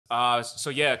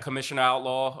Commissioner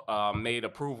Outlaw made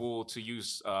approval to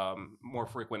use more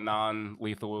frequent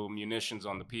non-lethal munitions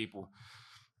on the people,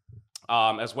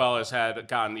 as well as had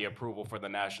gotten the approval for the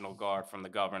National Guard from the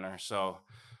governor. So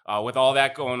with all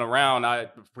that going around, I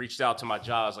reached out to my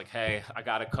job. I was like, hey, I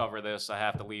got to cover this. I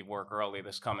have to leave work early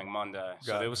this coming Monday.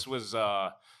 So this was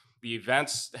the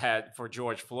events for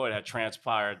George Floyd had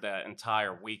transpired that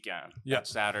entire weekend, that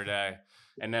Saturday.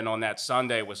 And then on that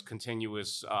Sunday was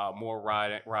continuous more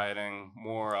rioting,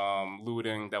 more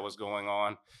looting that was going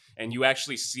on. And you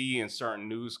actually see in certain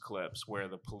news clips where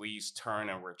the police turn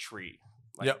and retreat.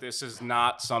 This is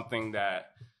not something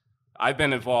that I've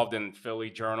been involved in Philly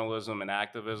journalism and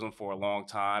activism for a long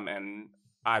time, and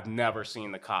I've never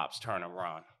seen the cops turn and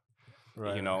run.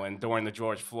 Right. And during the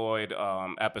George Floyd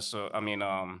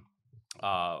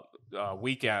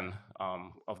weekend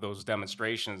of those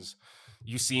demonstrations,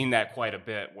 you've seen that quite a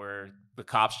bit where the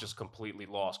cops just completely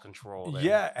lost control.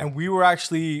 Yeah, and we were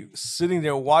actually sitting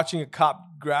there watching a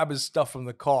cop grab his stuff from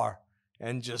the car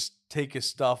and just take his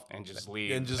stuff and just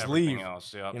leave.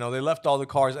 Else, yep. They left all the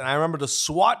cars. And I remember the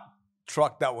SWAT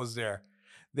truck that was there.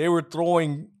 They were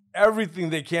throwing everything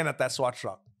they can at that SWAT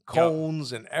truck.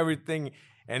 Cones and everything.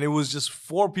 And it was just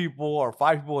 4 people or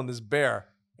 5 people in this bear.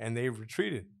 And they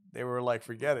retreated. They were like,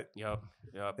 forget it. Yep.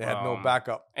 They had no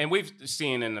backup. And we've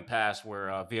seen in the past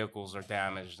where vehicles are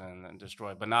damaged and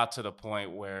destroyed, but not to the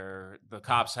point where the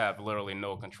cops have literally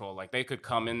no control. Like, they could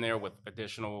come in there with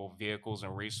additional vehicles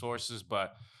and resources,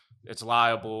 but it's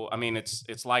liable. I mean,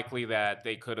 it's likely that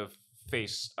they could have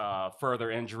faced further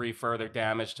injury, further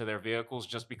damage to their vehicles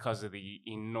just because of the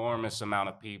enormous amount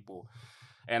of people.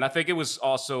 And I think it was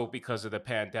also because of the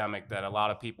pandemic that a lot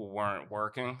of people weren't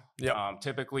working. Yep.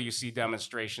 Typically, you see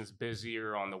demonstrations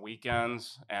busier on the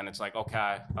weekends, and it's like,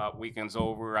 okay, weekend's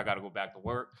over, I got to go back to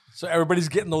work. So everybody's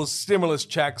getting those stimulus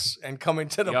checks and coming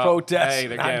to the protest. Hey,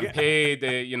 they're getting paid.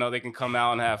 They can come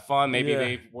out and have fun. Maybe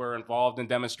they were involved in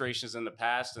demonstrations in the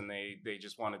past, and they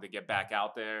just wanted to get back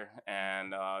out there,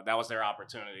 and that was their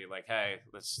opportunity. Like, hey,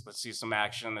 let's see some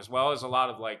action, as well as a lot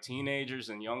of like teenagers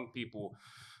and young people.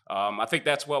 I think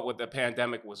that's what the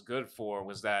pandemic was good for,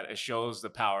 was that it shows the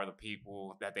power of the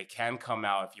people, that they can come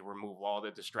out if you remove all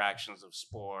the distractions of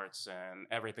sports and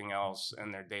everything else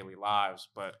in their daily lives.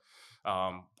 But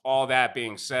all that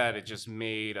being said, it just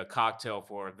made a cocktail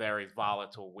for a very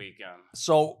volatile weekend.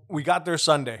 So we got there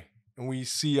Sunday, and we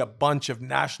see a bunch of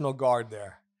National Guard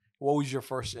there. What was your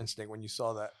first instinct when you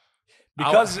saw that?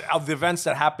 Because of the events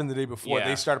that happened the day before,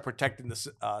 they started protecting the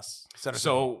center.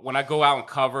 So when I go out and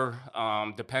cover,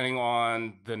 depending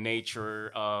on the nature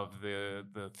of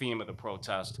the theme of the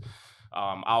protest,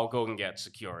 I'll go and get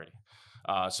security.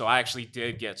 So I actually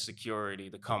did get security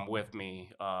to come with me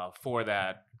for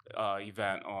that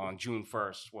event on June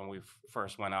 1st when we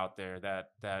first went out there.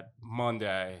 That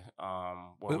Monday.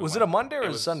 Was it a Monday or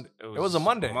a Sunday? It was a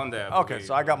Monday. Monday. Okay,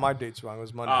 so I got my dates wrong. It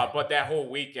was Monday. But that whole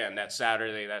weekend, that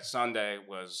Saturday, that Sunday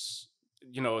was,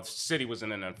 the city was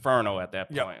in an inferno at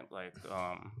that point. Like,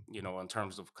 in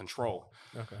terms of control.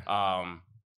 Okay.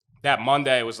 That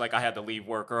Monday was like I had to leave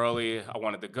work early. I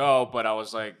wanted to go, but I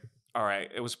was like, all right,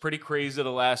 it was pretty crazy the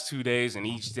last 2 days, and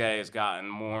each day has gotten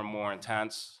more and more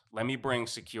intense. Let me bring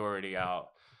security out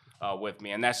with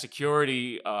me. And that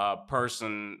security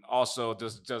person also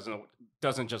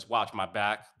doesn't just watch my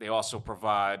back. They also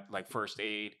provide like first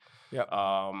aid. Yep.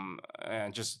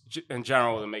 And just in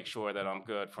general to make sure that I'm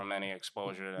good from any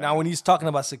exposure. Now, when he's talking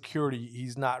about security,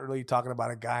 he's not really talking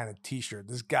about a guy in a T-shirt.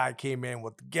 This guy came in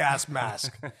with a gas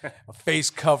mask, a face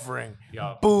covering,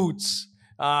 boots,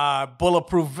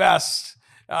 bulletproof vest,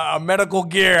 medical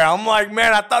gear. I'm like,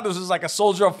 man, I thought this was like a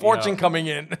soldier of fortune coming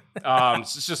in.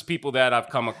 It's just people that I've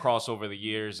come across over the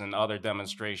years and other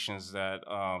demonstrations that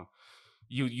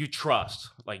you trust.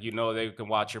 Like, they can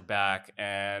watch your back.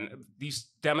 And these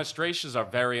demonstrations are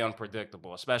very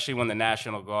unpredictable, especially when the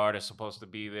National Guard is supposed to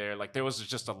be there. Like, there was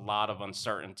just a lot of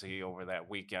uncertainty over that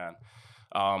weekend.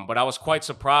 But I was quite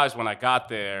surprised when I got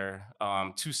there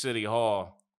to City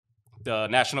Hall. The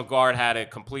National Guard had it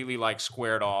completely like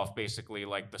squared off, basically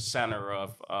like the center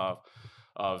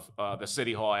of the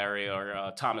City Hall area,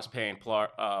 or Thomas Paine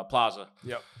Plaza.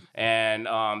 Yep. And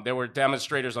there were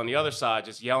demonstrators on the other side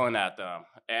just yelling at them.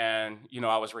 And,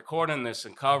 I was recording this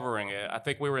and covering it. I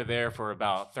think we were there for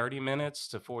about 30 minutes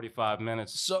to 45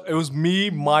 minutes. So it was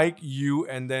me, Mike, you,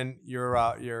 and then your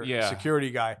security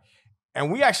guy. And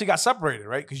we actually got separated,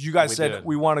 right? Because you guys said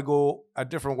we want to go a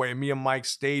different way. And me and Mike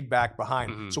stayed back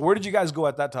behind. Mm-hmm. So where did you guys go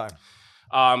at that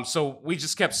time? So we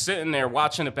just kept sitting there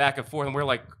watching it back and forth. And we're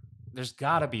like, there's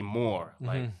got to be more.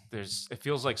 Like it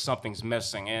feels like something's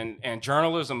missing, and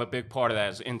journalism, a big part of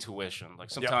that is intuition. Like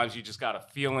sometimes you just got a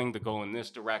feeling to go in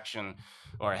this direction,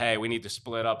 or hey, we need to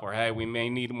split up, or hey, we may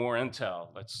need more intel.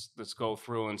 Let's go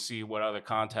through and see what other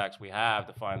contacts we have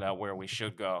to find out where we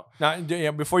should go. Now,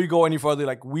 before you go any further,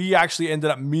 like we actually ended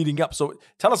up meeting up. So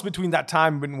tell us between that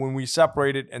time when we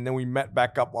separated and then we met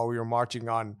back up while we were marching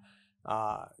on. So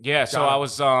I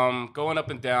was going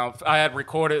up and down. I had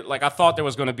recorded, like I thought there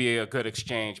was going to be a good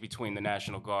exchange between the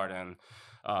National Guard and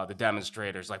the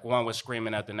demonstrators. Like one was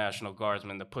screaming at the National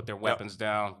Guardsmen to put their weapons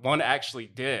down. One actually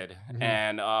did,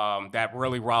 and that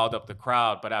really riled up the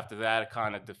crowd. But after that, it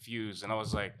kind of diffused, and I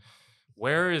was like,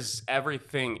 where is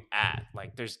everything at?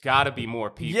 Like, there's got to be more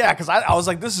people. Yeah, because I was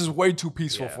like, this is way too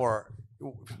peaceful for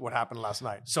what happened last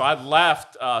night. So I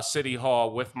left City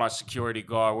Hall with my security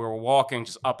guard. We were walking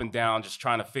just up and down, just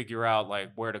trying to figure out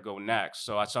like where to go next.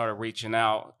 So I started reaching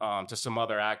out to some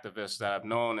other activists that I've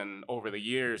known, and over the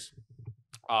years,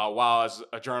 while as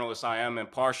a journalist I am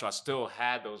impartial, I still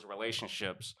had those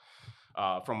relationships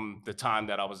from the time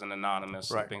that I was an anonymous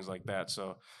and things like that.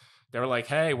 So they were like,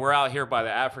 hey, we're out here by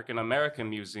the African American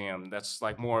Museum. That's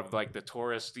like more of like the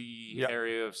touristy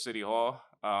area of City Hall.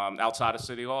 Outside of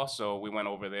City Hall, so we went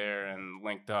over there and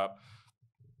linked up.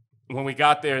 When we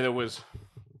got there, there was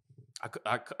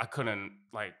I couldn't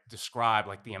like describe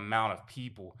like the amount of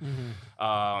people.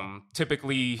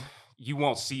 Typically, you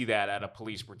won't see that at a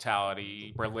police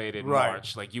brutality related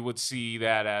march. Like you would see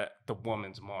that at the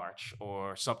Women's March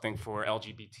or something for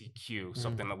LGBTQ,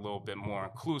 something a little bit more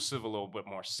inclusive, a little bit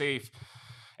more safe.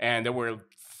 And there were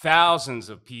thousands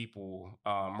of people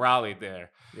rallied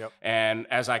there. And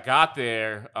as I got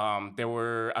there, there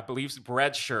were, I believe,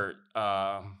 red shirt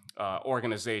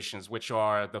organizations, which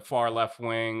are the far left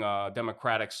wing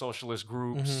democratic socialist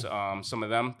groups. Some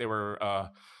of them, they were,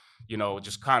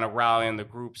 just kind of rallying the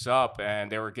groups up,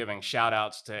 and they were giving shout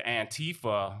outs to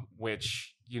Antifa,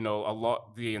 which,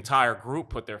 the entire group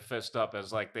put their fist up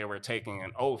as like they were taking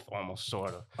an oath almost,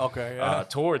 sort of.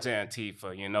 Towards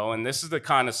Antifa, and this is the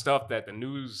kind of stuff that the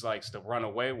news likes to run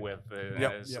away with.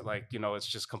 Like, it's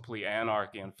just complete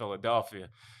anarchy in Philadelphia.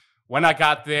 When I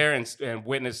got there and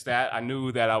witnessed that, I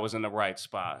knew that I was in the right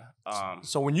spot.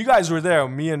 So when you guys were there,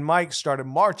 me and Mike started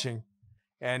marching,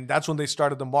 and that's when they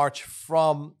started the march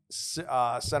from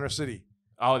Center City.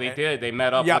 Oh, they did. They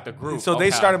met up with the group. So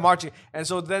they started marching. And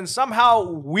so then somehow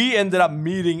we ended up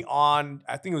meeting on,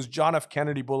 I think it was John F.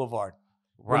 Kennedy Boulevard,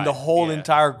 when the whole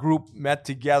entire group met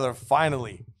together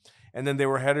finally. And then they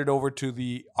were headed over to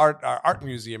the art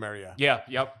museum area.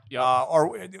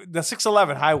 Or the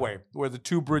 611 highway, where the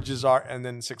two bridges are, and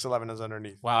then 611 is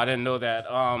underneath. Wow, I didn't know that.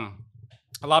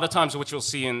 A lot of times what you'll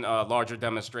see in larger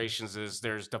demonstrations is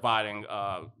there's dividing.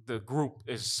 The group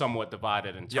is somewhat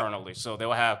divided internally. So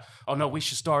they'll have, oh, no, we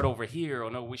should start over here. Oh,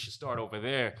 no, we should start over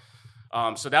there.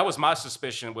 So that was my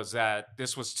suspicion, was that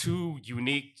this was two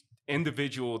unique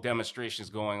individual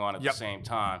demonstrations going on at the same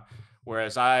time.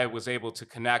 Whereas I was able to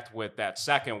connect with that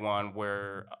second one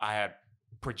where I had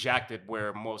projected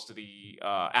where most of the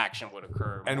action would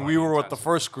occur. And we were with the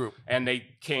first group. And they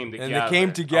came together. And they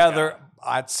came together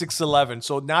at 611.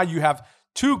 So now you have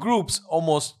two groups,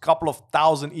 almost a couple of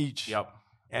thousand each.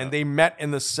 And they met in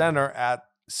the center at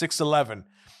 611.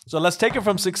 So let's take it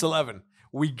from 611.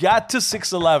 We got to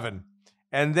 611.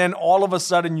 And then all of a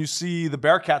sudden you see the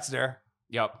Bearcats there.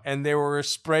 And they were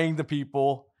spraying the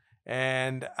people.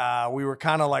 And we were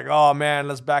kind of like, oh, man,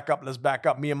 let's back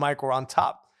up. Me and Mike were on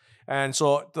top. And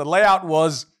so the layout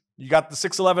was, you got the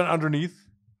 611 underneath,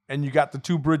 and you got the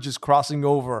two bridges crossing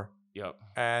over.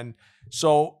 And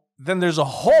so then there's a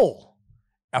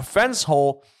fence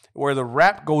hole where the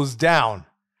ramp goes down.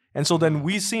 And so then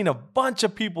we seen a bunch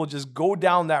of people just go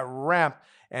down that ramp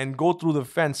and go through the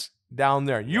fence down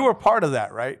there. You were part of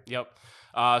that, right?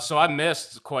 So I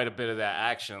missed quite a bit of that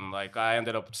action. Like I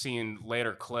ended up seeing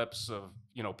later clips of,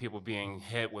 people being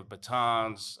hit with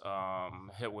batons,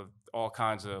 hit with all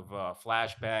kinds of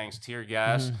flashbangs, tear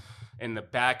gas. In the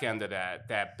back end of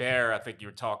that bear, I think you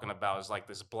were talking about, is like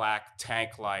this black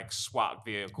tank-like SWAT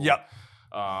vehicle.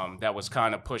 That was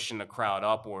kind of pushing the crowd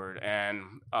upward. And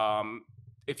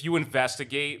if you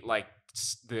investigate, like,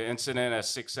 the incident at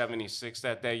 676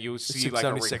 that day, you see like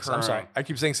a recurring. I'm sorry, I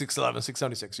keep saying 611,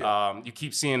 676. You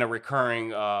keep seeing a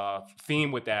recurring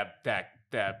theme with that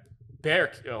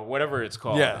bear, whatever it's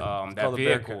called. That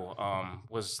vehicle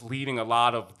was leading a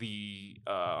lot of the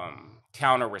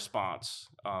counter response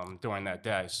during that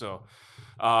day. So,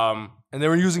 and they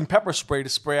were using pepper spray to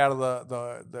spray out of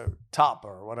the top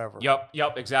or whatever.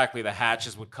 Yep, exactly. The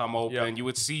hatches would come open. You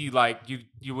would see like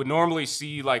you would normally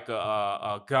see like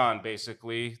a gun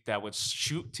basically that would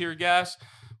shoot tear gas,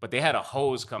 but they had a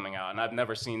hose coming out, and I've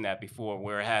never seen that before,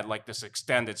 where it had like this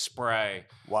extended spray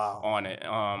on it.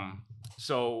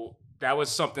 So that was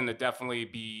something to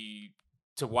definitely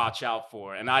to watch out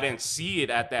for. And I didn't see it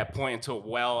at that point until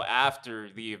well after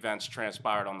the events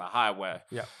transpired on the highway.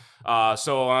 Yeah.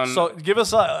 So give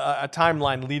us a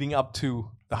timeline leading up to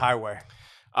the highway.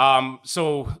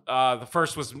 The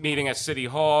first was meeting at City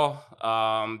Hall.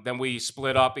 Then we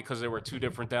split up because there were two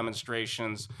different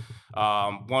demonstrations.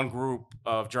 One group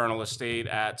of journalists stayed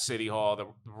at City Hall. The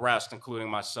rest, including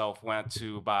myself, went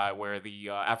to by where the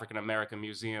African American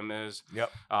Museum is.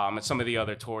 Yep. And some of the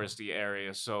other touristy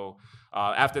areas. So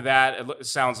after that, it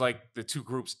sounds like the two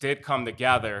groups did come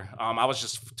together. I was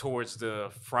just towards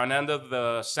the front end of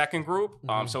the second group.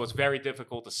 So it's very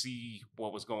difficult to see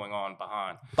what was going on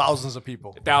behind. Thousands of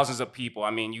people.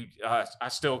 I mean, I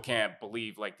still can't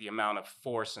believe like the amount of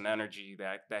force and energy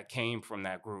that came from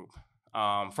that group.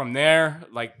 From there,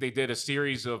 like they did a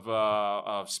series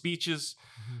of speeches,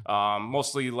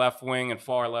 mostly left-wing and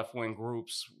far left-wing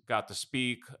groups got to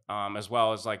speak, as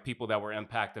well as like people that were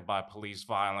impacted by police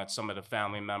violence, some of the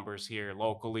family members here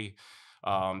locally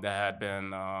that had been,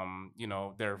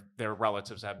 their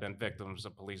relatives had been victims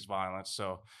of police violence.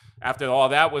 So after all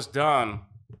that was done,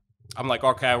 I'm like,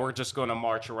 okay, we're just going to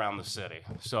march around the city.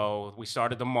 So we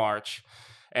started the march.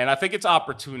 And I think it's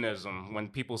opportunism when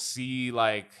people see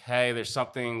like, hey, there's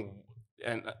something,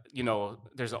 and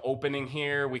there's an opening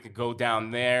here. We could go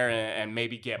down there and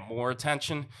maybe get more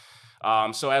attention.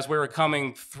 So as we were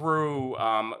coming through,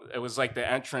 it was like the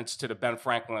entrance to the Ben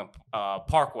Franklin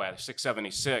Parkway,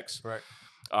 676.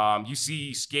 Right. You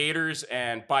see skaters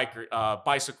and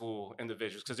bicycle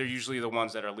individuals, because they're usually the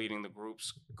ones that are leading the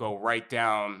groups, go right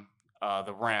down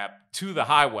the ramp to the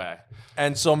highway.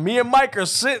 And so me and Mike are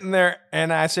sitting there,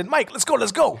 and I said, Mike, let's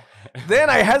go. Then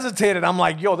I hesitated. I'm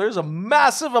like, yo, there's a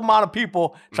massive amount of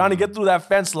people trying to get through that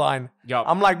fence line. Yep.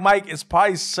 I'm like, Mike, it's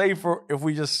probably safer if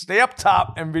we just stay up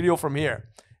top and video from here.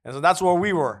 And so that's where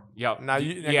we were. Yep. Now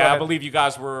I believe you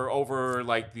guys were over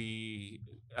like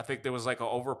I think there was like an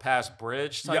overpass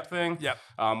bridge type thing. Yep.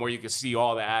 Where you could see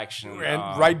all the action.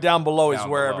 And right down below is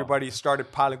where everybody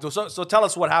started piling. So tell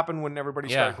us what happened when everybody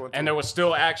started going through. And there was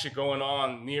still action going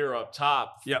on near up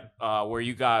top. Yep. Where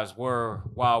you guys were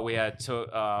while we had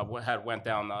went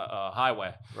down the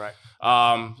highway.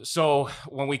 Right. So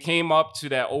when we came up to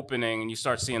that opening and you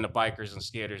start seeing the bikers and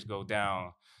skaters go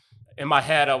down, in my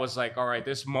head, I was like, all right,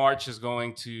 this march is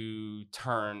going to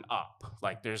turn up.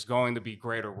 Like, there's going to be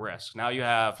greater risk. Now you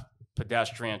have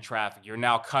pedestrian traffic. You're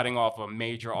now cutting off a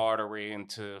major artery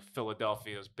into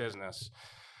Philadelphia's business.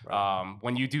 Right.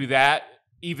 When you do that,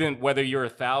 even whether you're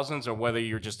thousands or whether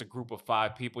you're just a group of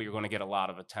 5 people, you're going to get a lot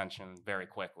of attention very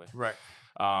quickly. Right.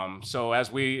 So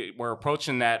as we were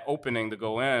approaching that opening to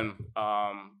go in,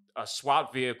 a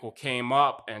SWAT vehicle came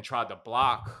up and tried to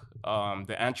block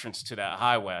the entrance to that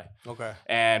highway. Okay.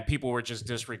 And people were just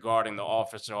disregarding the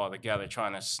officer altogether,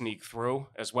 trying to sneak through,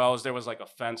 as well as there was like a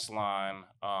fence line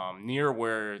near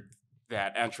where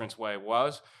that entranceway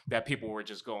was that people were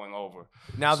just going over.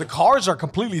 Now the cars are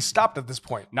completely stopped at this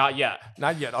point. Not yet.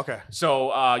 Not yet. Okay.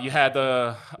 So you had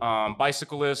the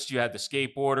bicyclists, you had the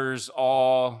skateboarders,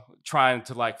 all trying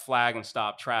to like flag and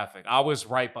stop traffic. I was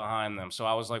right behind them, so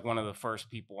I was like one of the first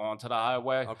people onto the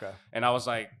highway. Okay. And I was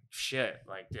like, shit,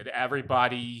 like did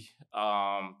everybody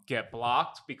get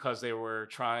blocked because the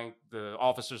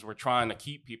officers were trying to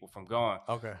keep people from going.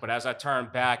 Okay. But as I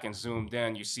turned back and zoomed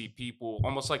in, you see people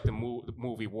almost like the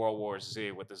movie World War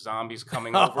Z with the zombies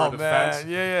coming over the fence.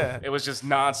 Yeah. It was just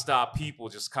nonstop people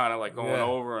just kind of like going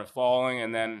over and falling.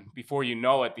 And then before you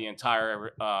know it, the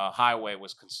entire highway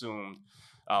was consumed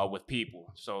with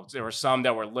people. So there were some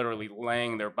that were literally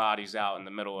laying their bodies out in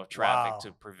the middle of traffic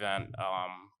to prevent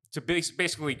to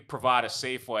basically provide a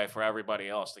safe way for everybody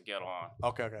else to get on.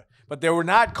 Okay. But they were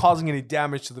not causing any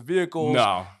damage to the vehicles.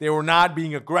 No. They were not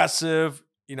being aggressive.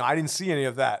 I didn't see any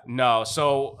of that. No.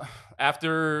 So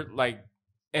after, like,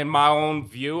 in my own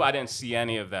view, I didn't see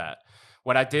any of that.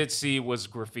 What I did see was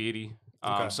graffiti.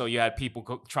 Okay. So you had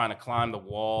people trying to climb the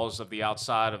walls of the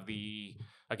outside of the,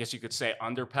 I guess you could say,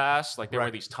 underpass. Like, there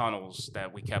were these tunnels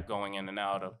that we kept going in and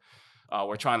out of.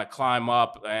 We're trying to climb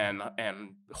up and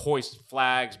hoist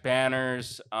flags,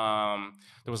 banners.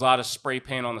 There was a lot of spray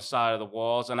paint on the side of the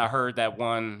walls. And I heard that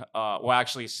one,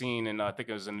 actually seen in, I think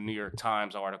it was in the New York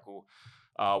Times article,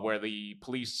 where the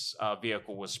police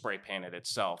vehicle was spray painted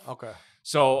itself. Okay.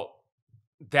 So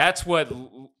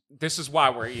this is why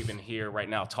we're even here right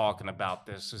now talking about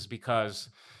this, is because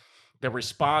the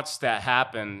response that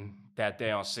happened that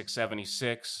day on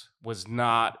 676 was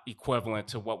not equivalent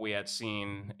to what we had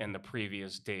seen in the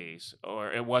previous days,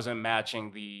 or it wasn't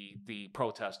matching the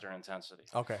protester intensity.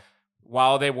 Okay.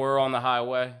 While they were on the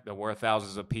highway, there were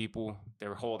thousands of people. They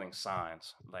were holding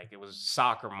signs. Like, it was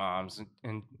soccer moms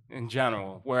in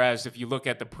general. Whereas if you look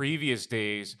at the previous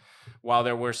days, while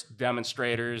there were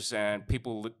demonstrators and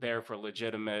people there for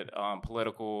legitimate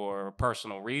political or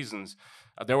personal reasons,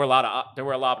 there were a lot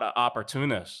of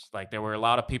opportunists. Like, there were a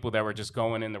lot of people that were just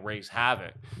going in to raise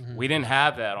havoc. Mm-hmm. We didn't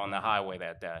have that on the highway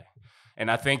that day,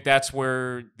 and I think that's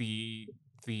where the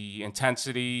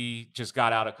intensity just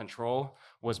got out of control.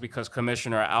 Was because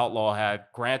Commissioner Outlaw had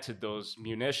granted those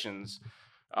munitions,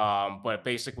 but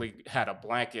basically had a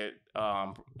blanket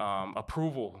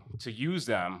approval to use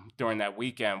them during that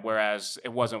weekend, whereas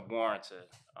it wasn't warranted.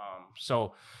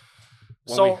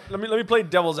 Let me play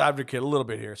devil's advocate a little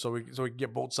bit here, so we can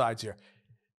get both sides here.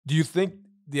 Do you think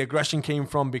the aggression came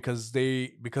from because the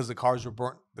cars were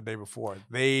burnt the day before?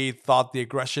 They thought the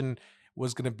aggression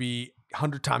was going to be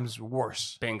 100 times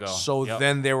worse. Bingo. So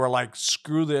then they were like,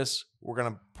 screw this. We're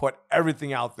going to put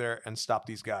everything out there and stop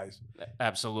these guys.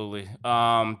 Absolutely.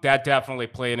 That definitely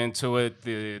played into it,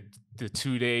 the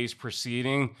 2 days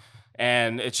preceding.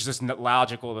 And it's just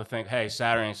logical to think, hey,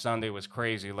 Saturday and Sunday was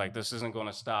crazy. Like, this isn't going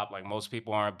to stop. Like, most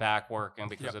people aren't back working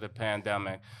because of the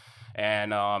pandemic.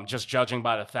 And just judging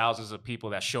by the thousands of people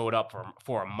that showed up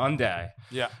for a Monday,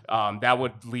 that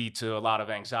would lead to a lot of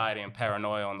anxiety and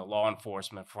paranoia on the law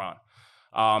enforcement front.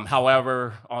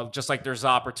 However, just like there's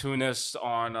opportunists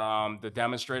on the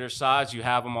demonstrator sides, you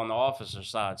have them on the officer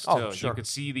sides too. Oh, sure. You could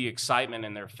see the excitement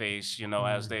in their face,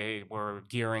 as they were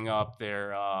gearing up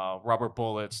their rubber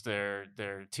bullets, their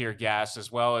tear gas,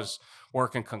 as well as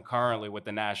working concurrently with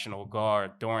the National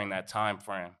Guard during that time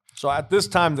frame. So at this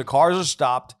time, the cars are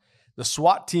stopped. The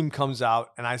SWAT team comes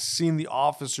out, and I've seen the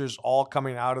officers all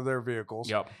coming out of their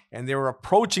vehicles, and they were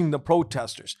approaching the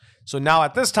protesters. So now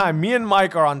at this time, me and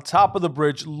Mike are on top of the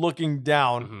bridge looking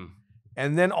down,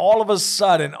 and then all of a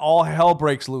sudden, all hell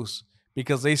breaks loose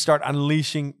because they start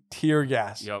unleashing tear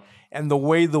gas. And the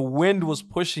way the wind was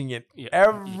pushing it,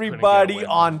 everybody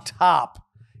on top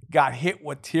got hit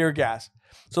with tear gas.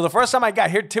 So the first time I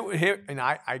got hit and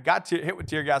I got hit with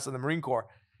tear gas in the Marine Corps,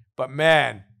 but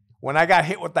man, when I got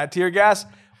hit with that tear gas,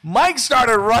 Mike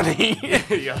started running.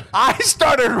 I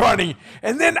started running,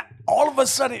 and then all of a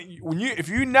sudden, if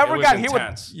you never got hit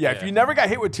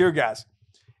with tear gas,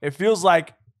 it feels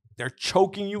like they're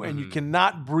choking you and you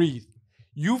cannot breathe.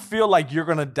 You feel like you're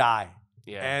gonna die,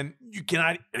 and you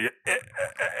cannot.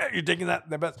 You're taking that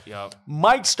best.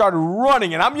 Mike started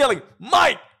running, and I'm yelling,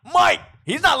 Mike.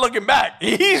 He's not looking back.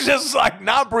 He's just like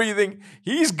not breathing.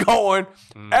 He's going.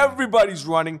 Everybody's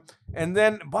running. And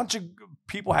then a bunch of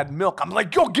people had milk. I'm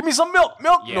like, yo, give me some milk.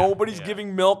 Nobody's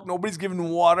giving milk. Nobody's giving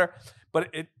water.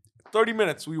 But 30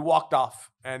 minutes, we walked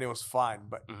off, and it was fine.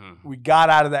 But we got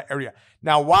out of that area.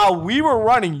 Now, while we were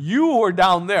running, you were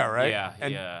down there, right?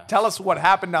 And tell us what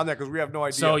happened down there, because we have no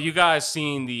idea. So you guys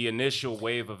seen the initial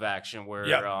wave of action where,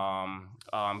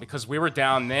 because we were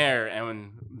down there, and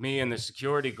when me and the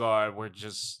security guard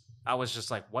I was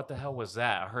just like, what the hell was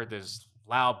that? I heard this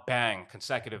loud bang,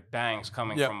 consecutive bangs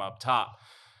coming from up top.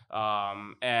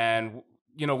 And,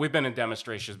 we've been in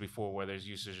demonstrations before where there's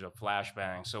usage of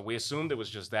flashbangs. So we assumed it was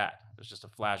just that. It was just a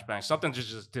flashbang. Something to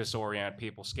just disorient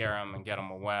people, scare them, and get them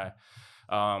away.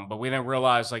 But we didn't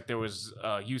realize, like, there was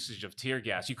usage of tear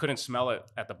gas. You couldn't smell it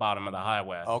at the bottom of the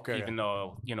highway. Even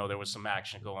though, there was some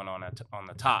action going on on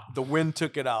the top. The wind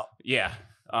took it out. Yeah.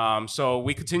 So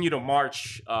we continue to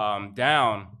march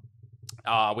down.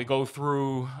 We go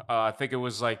through, I think it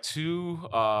was like 2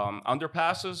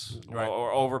 underpasses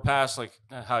or overpass, like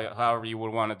however you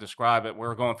would want to describe it.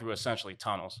 We're going through essentially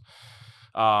tunnels.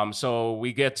 So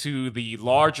we get to the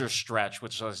larger stretch,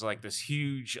 which is like this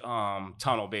huge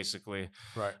tunnel, basically.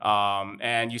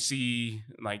 And you see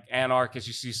like anarchists,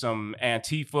 you see some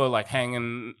Antifa like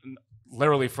hanging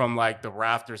literally from like the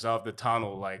rafters of the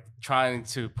tunnel, like trying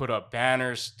to put up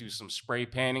banners, do some spray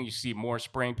painting. You see more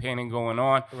spray painting going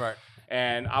on.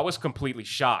 And I was completely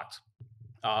shocked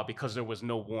because there was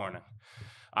no warning.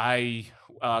 I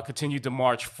continued to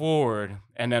march forward,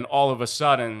 and then all of a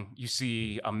sudden, you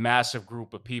see a massive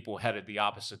group of people headed the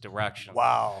opposite direction.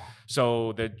 Wow.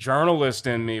 So the journalist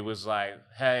in me was like,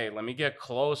 hey, let me get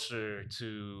closer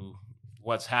to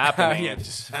what's happening and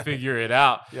just figure it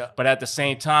out. But at the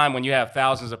same time, when you have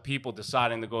thousands of people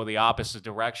deciding to go the opposite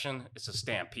direction, it's a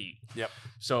stampede.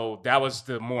 So that was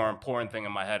the more important thing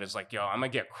in my head, is like, yo, I'm gonna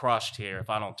get crushed here if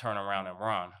I don't turn around and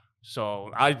run.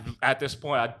 So at this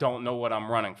point, I don't know what I'm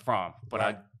running from, but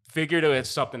I figured it had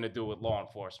something to do with law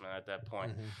enforcement at that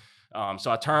point.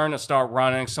 So I turn to start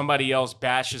running. Somebody else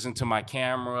bashes into my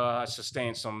camera. I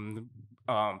sustain some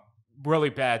really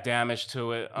bad damage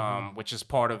to it, which is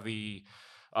part of the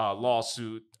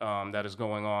lawsuit that is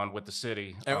going on with the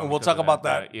city. And we'll talk about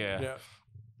that. Yeah.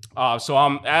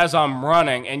 So as I'm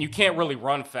running, and you can't really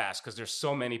run fast because there's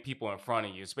so many people in front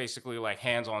of you. It's basically like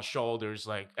hands on shoulders,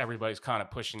 like everybody's kind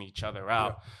of pushing each other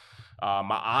out.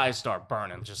 My eyes start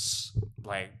burning, just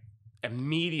like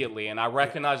immediately, and I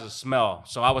recognize the smell.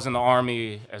 So I was in the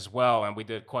Army as well, and we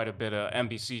did quite a bit of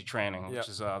MBC training, which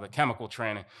is the chemical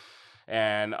training.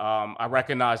 And I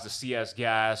recognize the CS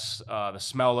gas, the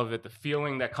smell of it, the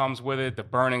feeling that comes with it, the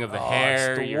burning of the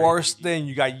hair. It's the worst thing.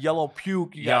 You got yellow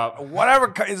puke. You got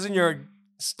whatever is in your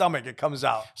stomach, it comes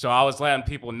out. So I was letting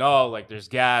people know, like, there's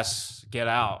gas, get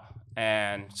out.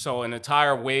 And so an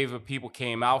entire wave of people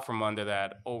came out from under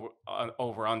that over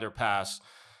underpass.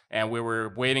 And we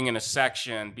were waiting in a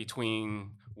section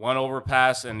between one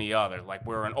overpass and the other. Like,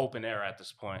 we're in open air at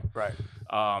this point. Right.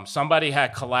 Somebody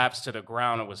had collapsed to the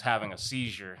ground and was having a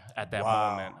seizure at that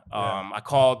moment. I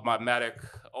called my medic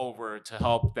over to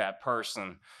help that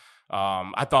person.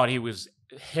 I thought he was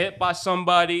hit by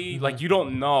somebody. Like, you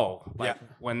don't know. Like,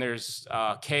 when there's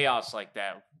chaos like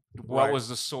that, what was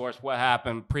the source? What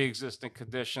happened? Pre-existing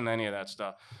condition? Any of that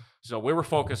stuff. So we were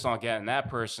focused on getting that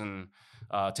person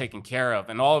taken care of.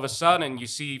 And all of a sudden, you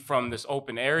see from this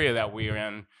open area that we're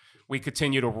in, we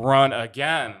continue to run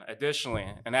again, additionally.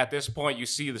 And at this point, you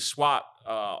see the SWAT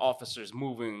officers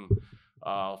moving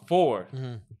forward.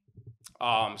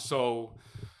 So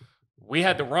we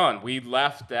had to run. We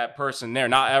left that person there.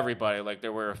 Not everybody. Like,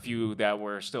 there were a few that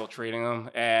were still treating them.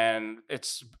 And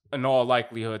it's in all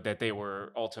likelihood that they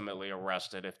were ultimately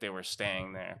arrested if they were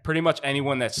staying there. Pretty much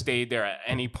anyone that stayed there at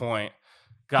any point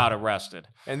got arrested.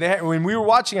 And when we were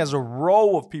watching, as a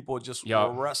row of people just were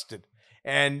arrested.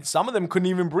 And some of them couldn't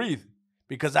even breathe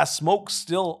because that smoke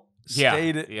still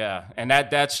stayed. Yeah. And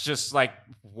that's just like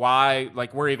why,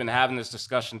 like, we're even having this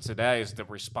discussion today, is the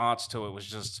response to it was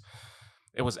just,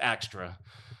 it was extra.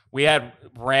 We had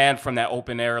ran from that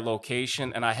open air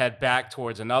location, and I head back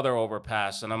towards another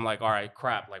overpass, and I'm like, all right,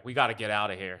 crap, like, we got to get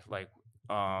out of here. Like,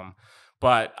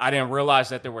 but I didn't realize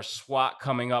that there were SWAT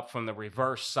coming up from the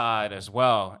reverse side as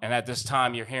well. And at this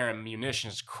time, you're hearing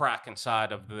munitions crack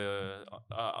inside of the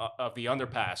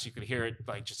underpass. You could hear it,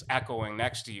 like, just echoing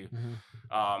next to you.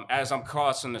 As I'm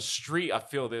crossing the street, I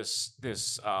feel this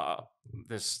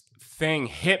thing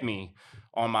hit me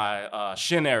on my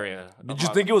shin area. Did you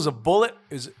think it was a bullet?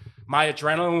 My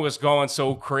adrenaline was going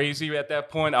so crazy at that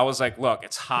point. I was like, look,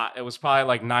 it's hot. It was probably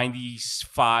like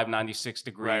 95, 96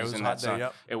 degrees. Right, it was in hot that sun. day,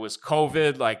 yep. It was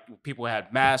COVID. Like, people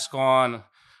had masks on,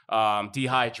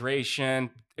 dehydration,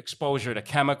 exposure to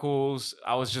chemicals.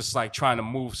 I was just like trying to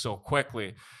move so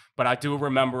quickly. But I do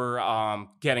remember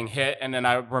getting hit, and then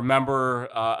I remember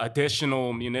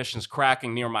additional munitions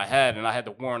cracking near my head, and I had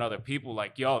to warn other people,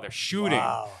 like, yo, they're shooting.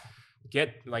 Wow.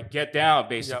 Get down,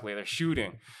 basically. Yep. They're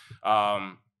shooting.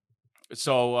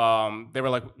 So they were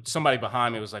like, somebody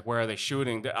behind me was like, where are they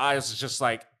shooting? I was just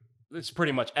like, it's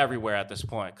pretty much everywhere at this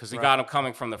point, because they got them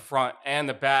coming from the front and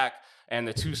the back, and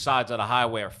the two sides of the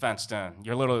highway are fenced in.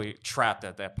 You're literally trapped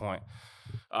at that point.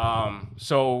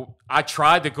 So I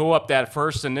tried to go up that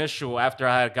first initial after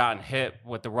I had gotten hit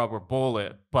with the rubber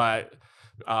bullet, but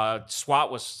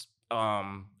SWAT was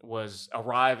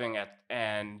arriving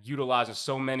and utilizing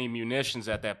so many munitions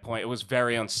at that point. It was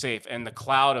very unsafe, and the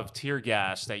cloud of tear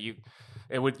gas that you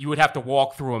would have to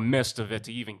walk through a mist of it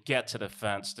to even get to the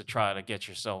fence to try to get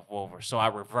yourself over. So I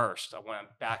reversed. I went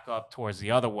back up towards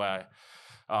the other way,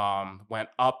 went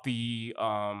up the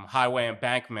highway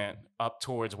embankment up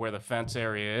towards where the fence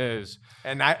area is.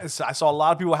 And I saw a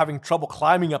lot of people having trouble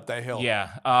climbing up that hill.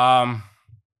 Yeah.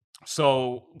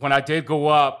 So when I did go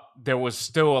up, there was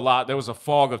a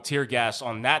fog of tear gas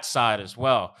on that side as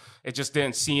well. It just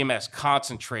didn't seem as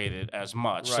concentrated as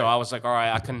much. Right. So I was like, all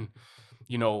right, I can,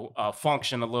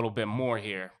 function a little bit more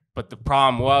here. But the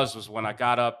problem was when I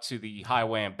got up to the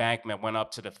highway embankment, went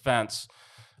up to the fence,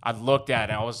 I looked at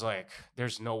it and I was like,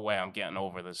 there's no way I'm getting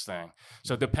over this thing.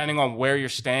 So depending on where you're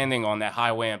standing on that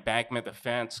highway embankment, the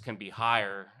fence can be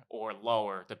higher or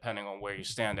lower depending on where you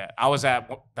stand at. I was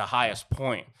at the highest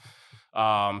point.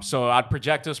 So I'd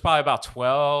project it was probably about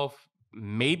 12,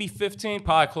 maybe 15,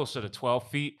 probably closer to 12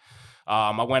 feet.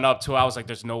 I went up to it. I was like,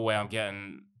 there's no way I'm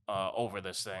getting over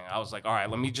this thing. I was like, all right,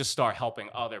 let me just start helping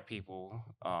other people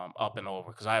up and over,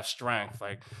 because I have strength.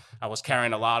 Like, I was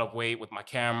carrying a lot of weight with my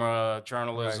camera,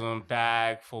 journalism,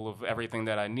 bag full of everything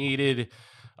that I needed,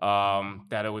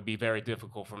 that it would be very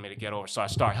difficult for me to get over. So I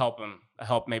started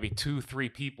help maybe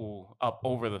 2-3 people up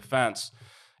over the fence.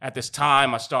 At this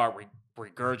time, I start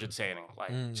regurgitating.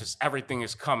 Like just everything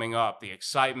is coming up. The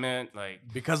excitement, like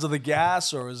because of the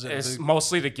gas, or is it? It's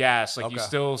mostly the gas. Like you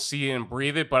still see it and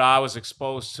breathe it, but I was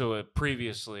exposed to it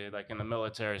previously, like in the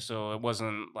military. So it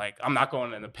wasn't like I'm not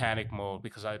going into panic mode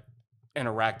because I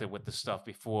interacted with this stuff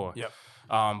before. Yep.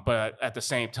 But at the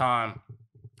same time,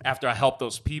 after I helped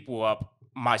those people up,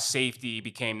 my safety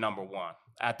became number one.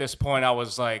 At this point, I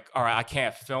was like, all right, I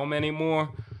can't film anymore.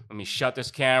 Let me shut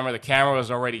this camera. The camera was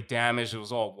already damaged. It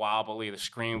was all wobbly. The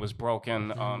screen was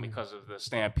broken because of the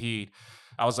stampede.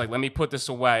 I was like, let me put this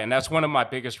away. And that's one of my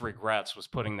biggest regrets was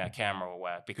putting that camera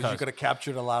away. Because you could have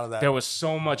captured a lot of that. There was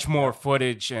so much more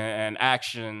footage and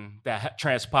action that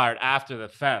transpired after the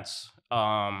fence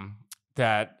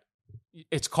that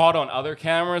it's caught on other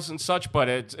cameras and such, but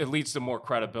it leads to more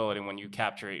credibility when you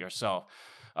capture it yourself.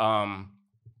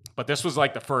 But this was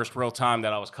like the first real time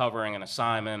that I was covering an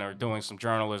assignment or doing some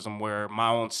journalism where my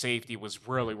own safety was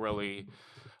really, really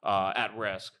at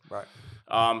risk.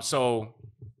 Right. So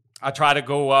I try to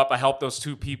go up. I help those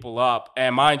two people up.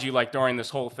 And mind you, like during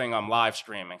this whole thing, I'm live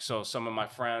streaming. So some of my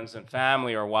friends and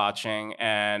family are watching.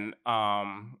 And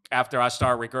after I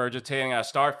start regurgitating, I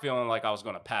start feeling like I was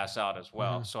going to pass out as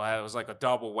well. So it was like a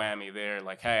double whammy there.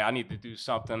 Like, hey, I need to do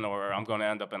something or I'm going to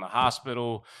end up in the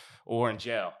hospital or in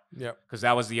jail. Yep. Because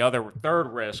that was the third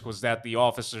risk was that the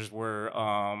officers were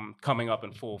coming up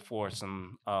in full force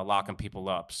and locking people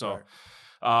up. So. Right.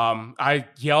 I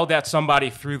yelled at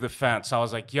somebody through the fence. I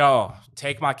was like, yo,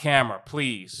 take my camera,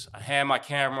 please. I hand my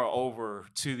camera over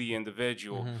to the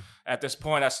individual. At this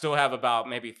point, I still have about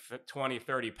maybe 20,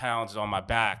 30 pounds on my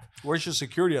back. Where's your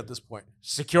security at this point?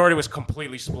 Security was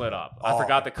completely split up. I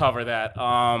forgot to cover that.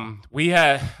 We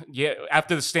had,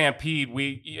 after the stampede,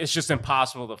 it's just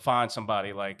impossible to find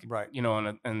somebody like, you know,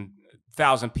 and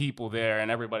 1,000 people there and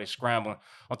everybody scrambling.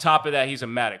 On top of that, he's a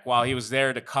medic. While he was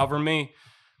there to cover me,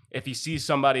 if he sees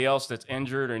somebody else that's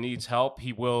injured or needs help,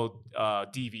 he will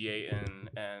deviate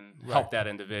and help that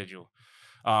individual.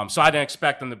 So I didn't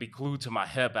expect him to be glued to my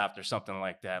hip after something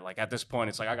like that. Like at this point,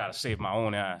 it's like I got to save my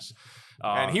own ass.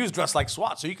 And he was dressed like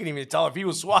SWAT, so you couldn't even tell if he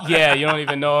was SWAT. Yeah, you don't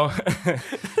even know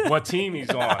what team he's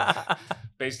on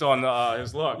based on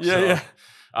his looks. Yeah.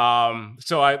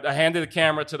 So I handed the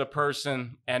camera to the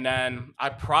person, and then I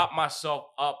propped myself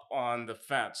up on the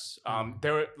fence. I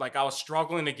was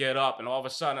struggling to get up, and all of a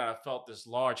sudden I felt this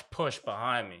large push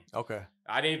behind me. Okay.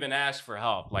 I didn't even ask for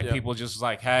help. Like people just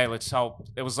like, hey, let's help.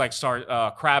 It was like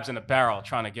crabs in a barrel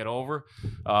trying to get over.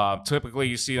 Typically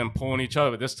you see them pulling each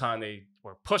other, but this time they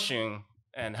were pushing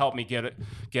and helped me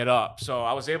get up. So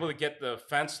I was able to get the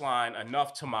fence line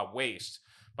enough to my waist,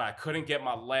 but I couldn't get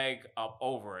my leg up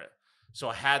over it. So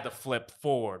I had to flip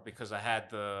forward because I had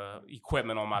the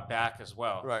equipment on my back as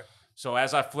well. Right. So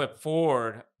as I flip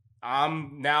forward,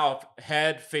 I'm now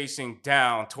head facing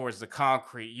down towards the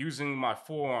concrete, using my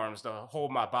forearms to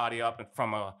hold my body up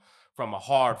from a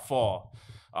hard fall.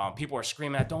 People are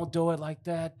screaming, "Don't do it like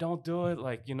that! Don't do it!"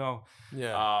 Like, you know.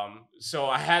 Yeah. So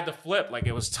I had to flip. Like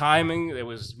it was timing. It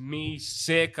was me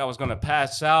sick. I was gonna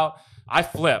pass out. I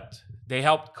flipped. They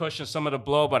helped cushion some of the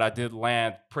blow, but I did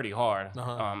land pretty hard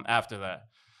after that.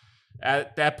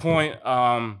 At that point,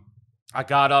 I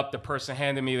got up. The person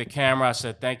handed me the camera. I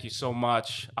said, thank you so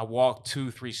much. I walked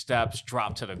 2-3 steps,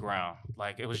 dropped to the ground.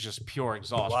 Like, it was just pure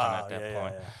exhaustion at that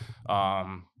point.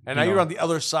 Yeah. And now you're on the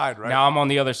other side, right? Now I'm on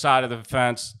the other side of the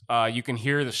fence. You can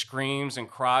hear the screams and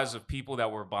cries of people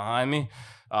that were behind me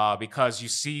because you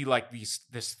see, like,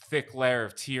 this thick layer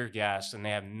of tear gas, and they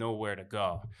have nowhere to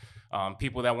go.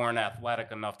 People that weren't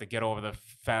athletic enough to get over the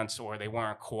fence, or they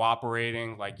weren't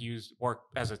cooperating, like work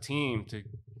as a team to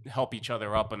help each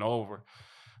other up and over.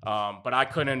 But I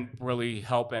couldn't really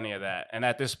help any of that. And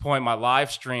at this point, my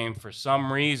live stream, for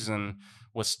some reason,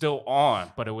 was still on,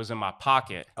 but it was in my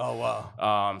pocket. Oh,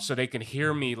 wow. So they could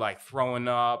hear me like throwing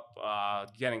up,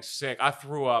 getting sick. I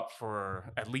threw up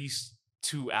for at least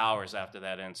 2 hours after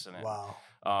that incident. Wow.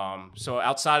 So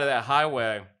outside of that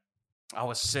highway, I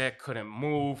was sick, couldn't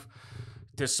move,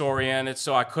 disoriented,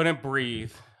 so I couldn't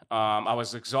breathe. I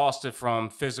was exhausted from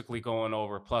physically going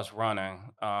over plus running.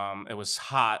 It was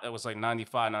hot. It was like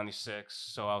 95,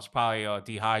 96, so I was probably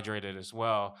dehydrated as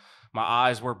well. My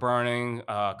eyes were burning,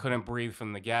 couldn't breathe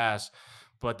from the gas.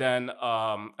 But then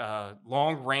a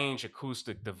long-range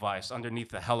acoustic device underneath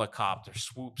the helicopter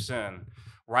swoops in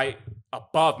right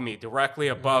above me, directly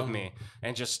above me,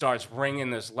 and just starts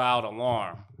ringing this loud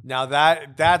alarm. Now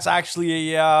that's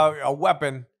actually a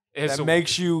weapon that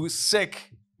makes you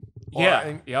sick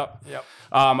Yep. Yep.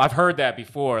 I've heard that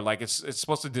before. Like it's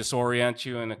supposed to disorient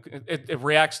you, and it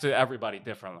reacts to everybody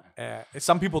differently.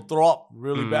 Some people throw up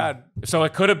really bad. So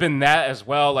it could have been that as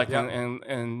well, like Yep.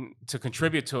 and to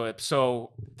contribute to it.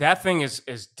 So that thing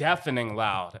is deafening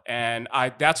loud, and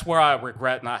that's where I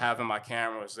regret not having my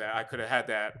camera. Was that I could have had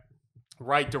that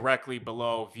right directly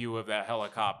below view of that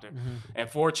helicopter. And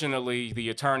fortunately, the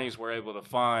attorneys were able to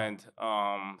find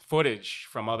footage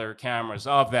from other cameras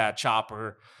of that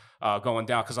chopper going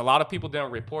down, because a lot of people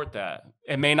didn't report that.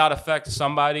 It may not affect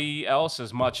somebody else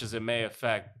as much as it may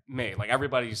affect me. Like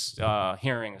everybody's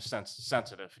hearing is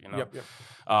sensitive, you know?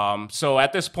 Yep. So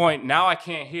at this point, now I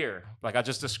can't hear. Like I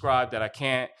just described that I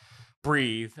can't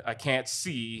breathe, I can't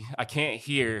see, I can't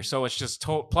hear. So it's just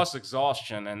plus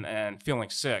exhaustion and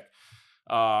feeling sick.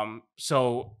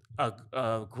 So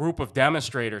a group of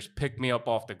demonstrators picked me up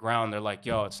off the ground. They're like,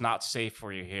 yo, it's not safe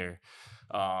for you here.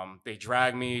 They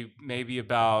dragged me maybe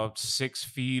about 6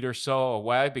 feet or so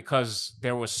away, because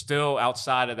there was still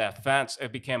outside of that fence.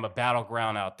 It became a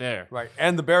battleground out there. Right.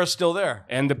 And the bear is still there.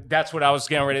 And that's what I was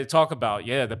getting ready to talk about.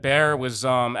 Yeah, the bear was,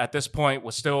 at this point,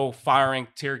 was still firing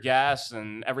tear gas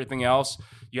and everything else.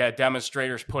 You had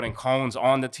demonstrators putting cones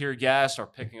on the tear gas or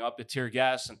picking up the tear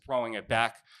gas and throwing it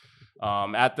back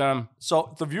at them.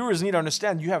 So the viewers need to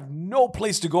understand you have no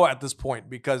place to go at this point,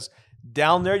 because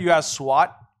down there you have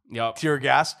SWAT, tear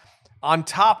gas. On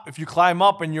top, if you climb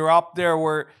up and you're up there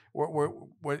where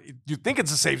you think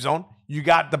it's a safe zone, you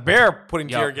got the bear putting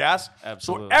tear gas.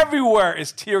 Absolutely. So everywhere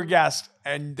is tear gas,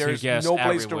 and there's no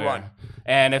place to run.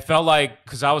 And it felt like,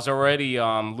 because I was already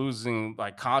losing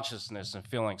like consciousness and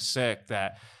feeling sick,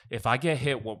 that if I get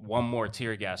hit with one more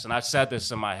tear gas, and I've said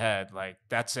this in my head, like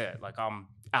that's it. Like I'm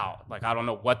out. Like I don't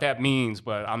know what that means,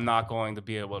 but I'm not going to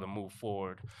be able to move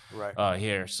forward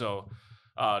here. So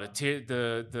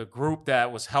the group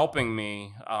that was helping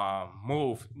me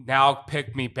move now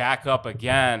picked me back up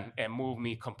again and moved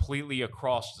me completely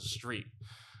across the street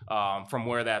from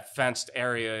where that fenced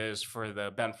area is for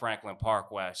the Ben Franklin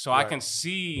Parkway. So I can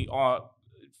see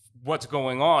what's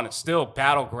going on. It's still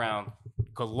battleground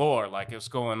galore, like it's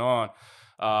going on.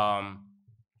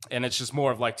 And it's just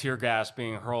more of like tear gas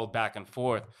being hurled back and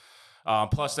forth.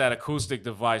 Plus that acoustic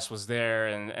device was there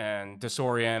and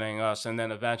disorienting us, and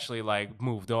then eventually like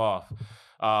moved off.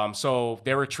 So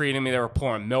they were treating me. They were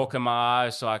pouring milk in my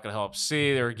eyes so I could help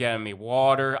see. They were getting me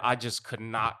water. I just could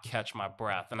not catch my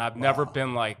breath. And I've never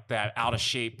been like that out of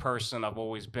shape person. I've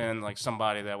always been like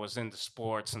somebody that was into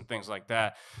sports and things like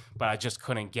that, but I just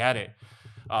couldn't get it.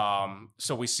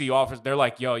 So we see officers. They're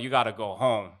like, yo, you got to go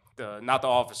home. Not the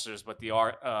officers, but the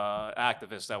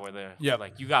activists that were there. Yeah,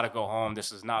 like, you got to go home.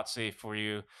 This is not safe for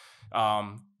you.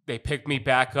 They picked me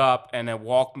back up and then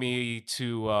walked me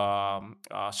to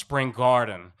Spring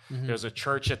Garden. There's a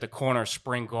church at the corner of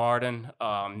Spring Garden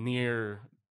near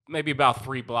maybe about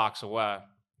 3 blocks away.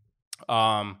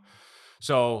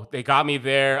 So they got me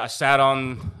there. I sat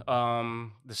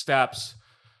on the steps.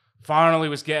 Finally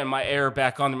was getting my air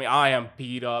back under me. I am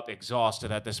beat up,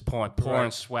 exhausted at this point, pouring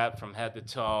sweat from head to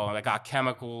toe. I got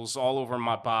chemicals all over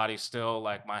my body still.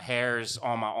 Like my hairs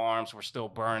on my arms were still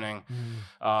burning.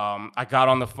 I got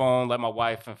on the phone, let my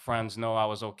wife and friends know I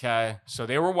was okay. So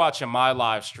they were watching my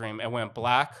live stream. It went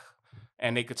black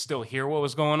and they could still hear what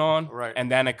was going on. And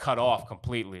then it cut off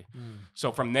completely.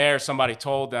 So from there, somebody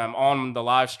told them on the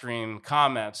live stream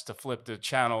comments to flip to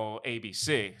channel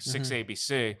ABC,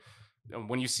 6ABC. And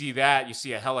when you see that, you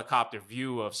see a helicopter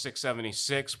view of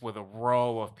 676 with a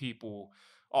row of people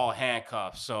all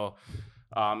handcuffed. So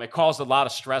it caused a lot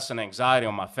of stress and anxiety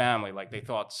on my family. Like they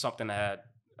thought something had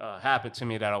happened to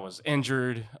me, that I was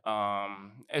injured.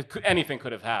 Anything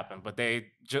could have happened, but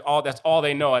that's all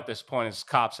they know at this point is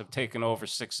cops have taken over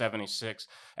 676.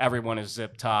 Everyone is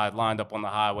zip tied, lined up on the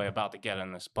highway, about to get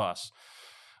in this bus.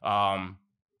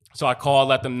 So I called,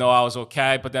 let them know I was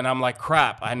okay, but then I'm like,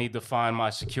 crap, I need to find my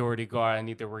security guard. I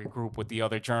need to regroup with the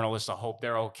other journalists. I hope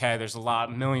they're okay. There's a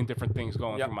million different things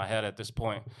going through my head at this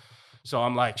point. So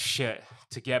I'm like, shit,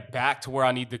 to get back to where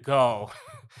I need to go,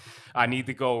 I need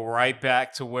to go right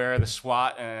back to where the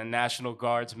SWAT and National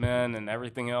Guardsmen and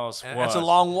everything else was. It's a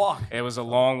long walk. It was a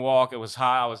long walk. It was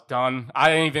hot. I was done.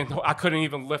 I couldn't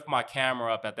even lift my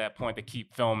camera up at that point to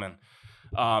keep filming.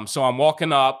 So I'm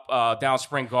walking up down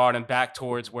Spring Garden back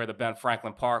towards where the Ben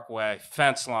Franklin Parkway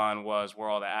fence line was, where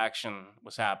all the action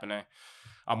was happening.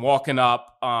 I'm walking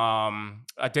up.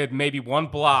 I did maybe 1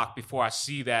 block before I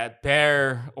see that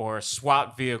bear or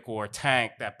SWAT vehicle or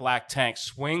tank, that black tank,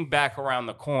 swing back around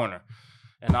the corner.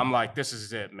 And I'm like, this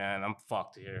is it, man. I'm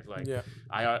fucked here. Like,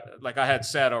 I had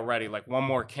said already, like 1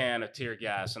 more can of tear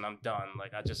gas and I'm done.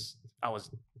 Like I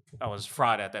was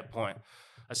fried at that point.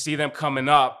 I see them coming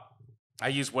up. I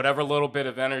used whatever little bit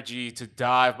of energy to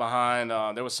dive behind.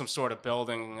 There was some sort of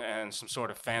building and some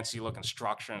sort of fancy-looking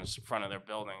structure in front of their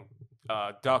building.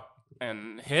 Duck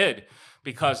and hid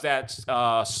because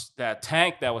that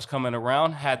tank that was coming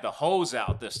around had the hose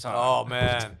out this time. Oh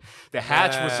man, the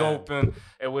hatch was open.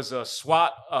 It was a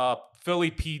SWAT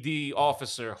Philly PD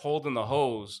officer holding the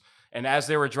hose. And as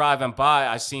they were driving by,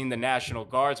 I seen the National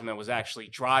Guardsman was actually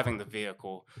driving the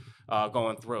vehicle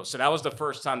going through. So that was the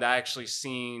first time that I actually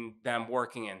seen them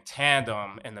working in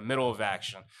tandem in the middle of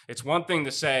action. It's one thing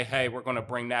to say, hey, we're going to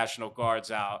bring National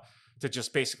Guards out to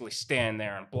just basically stand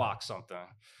there and block something.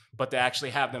 But to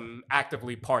actually have them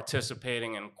actively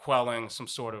participating and quelling some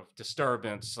sort of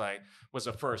disturbance, like, was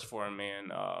a first for me in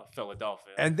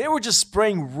Philadelphia. And they were just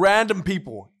spraying random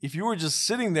people. If you were just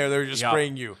sitting there, they were just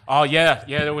spraying you. Oh, yeah.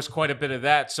 Yeah, there was quite a bit of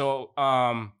that. So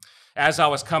as I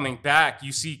was coming back,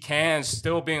 you see cans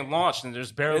still being launched, and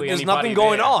there's barely There's anybody nothing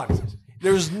going there. on.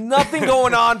 There's nothing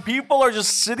going on. People are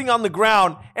just sitting on the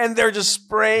ground, and they're just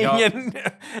spraying.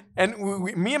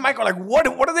 Me and Mike are like, what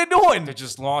are they doing? They're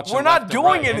just launching. We're not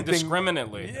doing anything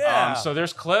indiscriminately. Yeah. So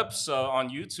there's clips on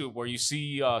YouTube where you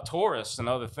see tourists and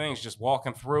other things just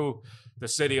walking through the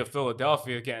city of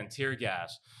Philadelphia getting tear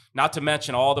gas. Not to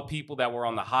mention all the people that were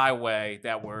on the highway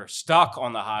that were stuck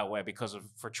on the highway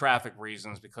for traffic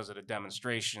reasons, because of the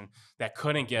demonstration, that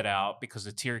couldn't get out because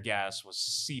the tear gas was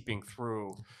seeping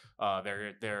through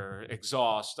their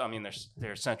exhaust. I mean,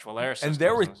 their central air system. And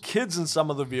there were kids in some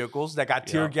of the vehicles that got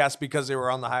tear gas because they were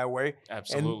on the highway.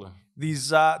 Absolutely.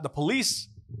 And the police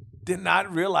did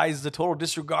not realize the total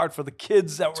disregard for the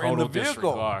kids that were in the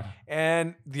vehicle. Disregard.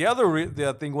 And the other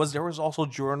thing was there was also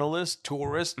journalists,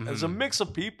 tourists, as a mix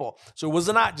of people. So it was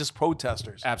not just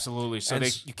protesters. Absolutely. So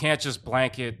you can't just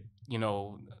blanket,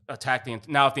 attack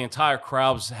now if the entire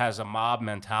crowd has a mob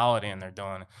mentality and they're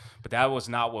doing it. But that was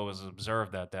not what was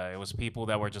observed that day. It was people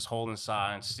that were just holding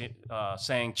signs,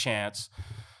 saying chants.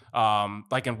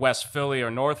 Like in West Philly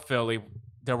or North Philly,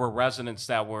 there were residents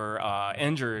that were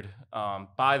injured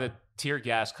by the tear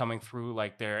gas coming through,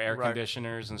 like their air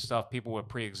conditioners and stuff, people with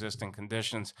pre-existing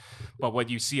conditions. But what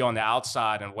you see on the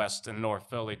outside in West and North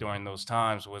Philly during those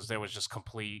times was there was just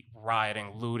complete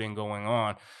rioting, looting going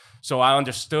on. So I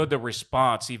understood the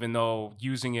response, even though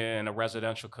using it in a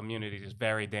residential community is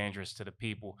very dangerous to the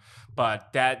people.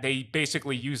 But that they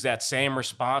basically used that same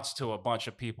response to a bunch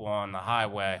of people on the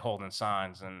highway holding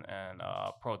signs and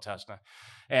protesting.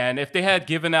 And if they had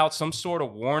given out some sort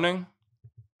of warning,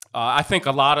 I think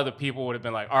a lot of the people would have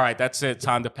been like, all right, that's it.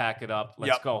 Time to pack it up.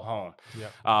 Let's go home.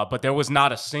 But there was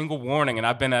not a single warning. And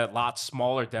I've been at a lot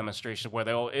smaller demonstrations where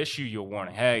they'll issue you a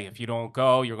warning. Hey, if you don't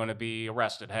go, you're going to be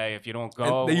arrested. Hey, if you don't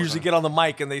go. And they usually get on the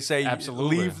mic and they say,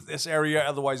 absolutely, leave this area.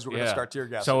 Otherwise, we're going to start tear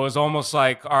gassing. So it was almost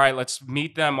like, all right, let's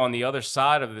meet them on the other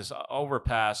side of this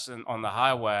overpass and on the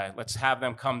highway. Let's have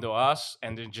them come to us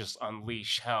and then just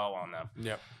unleash hell on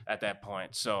them at that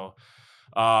point. So,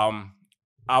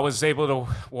 I was able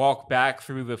to walk back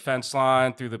through the fence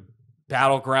line, through the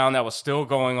battleground that was still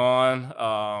going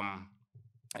on.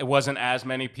 It wasn't as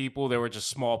many people. There were just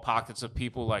small pockets of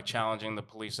people like challenging the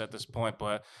police at this point,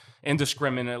 but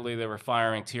indiscriminately they were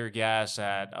firing tear gas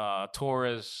at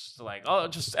tourists, like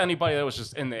just anybody that was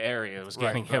just in the area was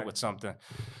getting hit with something.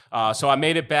 So I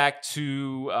made it back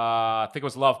to I think it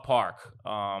was Love Park,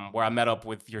 where I met up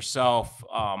with yourself,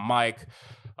 Mike.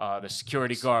 The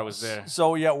security guard was there.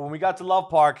 So yeah, when we got to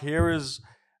Love Park, here is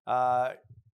the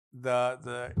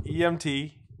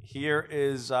EMT. Here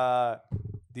is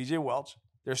DJ Welch.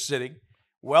 They're sitting.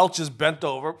 Welch is bent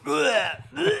over.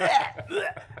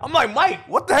 I'm like, Mike,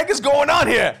 what the heck is going on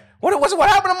here? What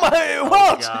happened to my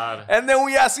Welch? God. And then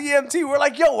we asked EMT, we're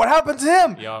like, yo, what happened to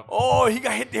him? Yep. Oh, he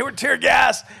got hit with tear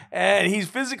gas, and he's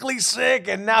physically sick,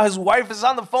 and now his wife is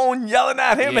on the phone yelling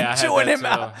at him and chewing him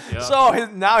out. Yep. So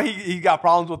now he got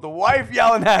problems with the wife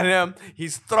yelling at him.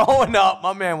 He's throwing up.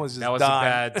 My man was just That was dying. a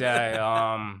bad day.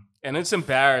 And it's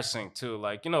embarrassing, too.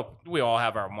 Like, we all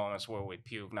have our moments where we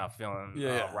puke, not feeling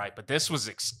right. But this was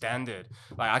extended.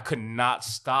 Like, I could not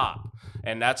stop.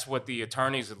 And that's what the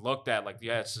attorneys had looked at. Like,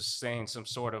 it's sustained some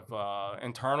sort of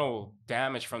internal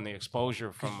damage from the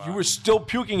exposure. You were still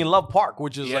puking in Love Park,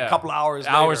 which is a couple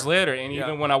hours later. And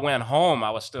even when I went home,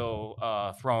 I was still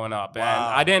throwing up. Wow.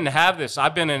 And I didn't have this.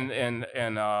 I've been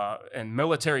in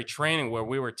military training where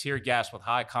we were tear gassed with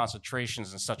high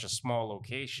concentrations in such a small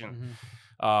location. Mm-hmm.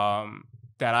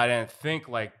 That I didn't think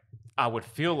like I would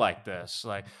feel like this.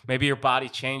 Like maybe your body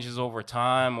changes over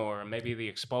time, or maybe the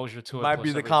exposure to it might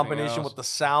be the combination with the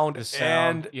sound.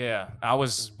 And I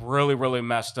was really, really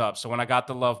messed up. So when I got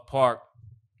to Love Park,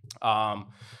 I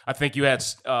think you had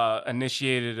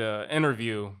initiated an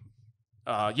interview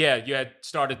Yeah, you had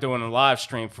started doing a live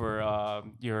stream for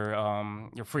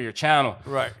your channel,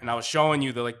 Right. and I was showing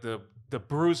you the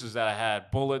bruises that I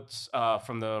had, bullets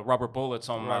from the rubber bullets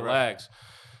on my legs,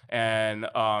 and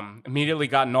immediately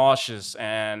got nauseous.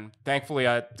 And thankfully,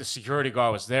 the security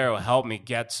guard was there to help me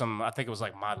get some. I think it was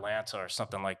like Mylanta or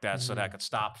something like that, so that I could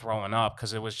stop throwing up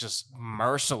because it was just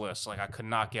merciless. Like I could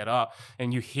not get up,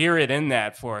 and you hear it in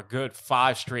that for a good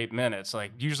 5 straight minutes.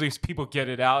 Like usually people get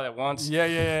it out at once,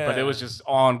 but it was just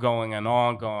ongoing and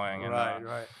ongoing. And,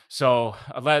 Right. So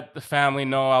I let the family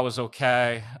know I was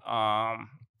okay.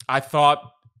 I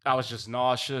thought I was just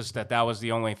nauseous, that was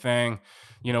the only thing.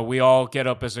 You know, we all get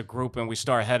up as a group and we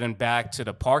start heading back to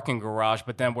the parking garage,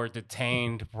 but then we're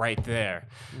detained right there.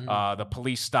 The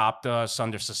police stopped us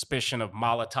under suspicion of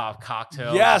Molotov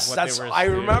cocktails. Yes, I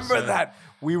remember that.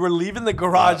 We were leaving the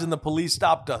garage and the police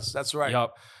stopped us. That's right.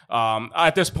 Yep.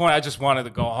 At this point, I just wanted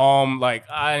to go home. Like,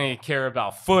 I didn't care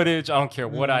about footage. I don't care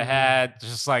what I had.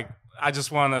 Just like, I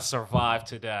just want to survive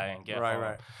today and get home.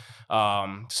 Right.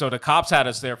 So the cops had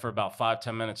us there for about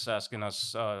 5-10 minutes, asking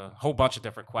us a whole bunch of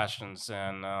different questions.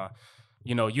 And,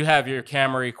 you know, you have your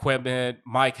camera equipment.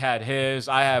 Mike had his.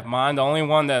 I have mine. The only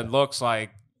one that looks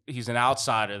like he's an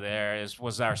outsider there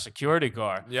was our security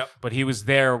guard. Yep. But he was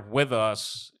there with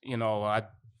us. You know, I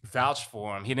vouched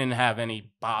for him. He didn't have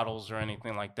any bottles or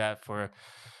anything like that for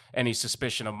any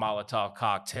suspicion of Molotov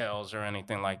cocktails or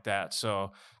anything like that.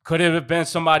 So could it have been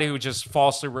somebody who just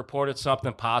falsely reported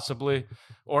something, possibly?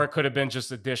 Or it could have been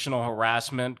just additional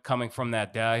harassment coming from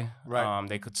that day. Right.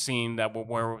 They could see that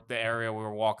where the area we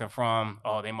were walking from,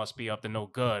 oh, they must be up to no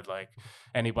good. Like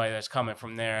anybody that's coming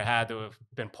from there had to have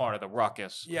been part of the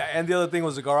ruckus. Yeah, and the other thing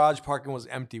was the garage parking was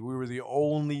empty. We were the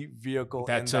only vehicle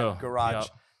in that garage. Yep.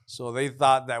 So they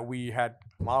thought that we had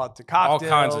Molotov cocktails. All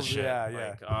kinds of shit.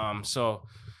 Yeah.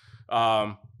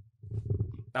 I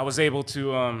was able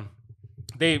to,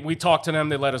 we talked to them,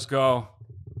 they let us go.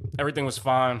 Everything was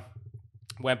fine.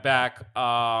 Went back.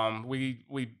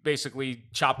 We basically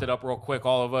chopped it up real quick,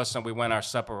 all of us, and we went our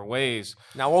separate ways.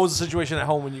 Now, what was the situation at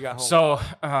home when you got home? So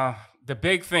the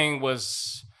big thing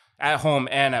was at home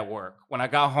and at work. When I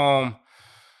got home,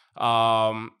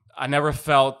 I never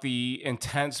felt the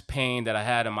intense pain that I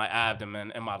had in my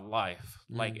abdomen in my life.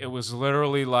 Like, it was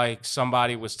literally like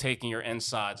somebody was taking your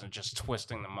insides and just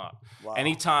twisting them up. Wow.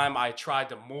 Anytime I tried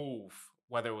to move,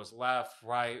 whether it was left,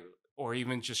 right, or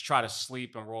even just try to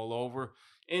sleep and roll over,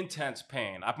 intense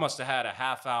pain. I must have had a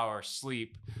half-hour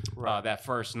sleep that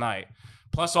first night.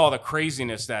 Plus all the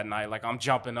craziness that night. Like, I'm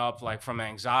jumping up like from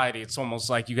anxiety. It's almost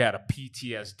like you had a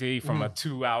PTSD from a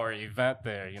 2-hour event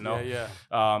there, you know? Yeah.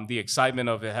 The excitement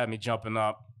of it had me jumping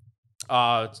up.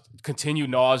 Continued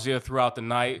nausea throughout the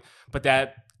night, but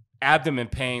that abdomen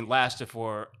pain lasted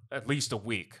for at least a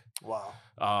week. Wow.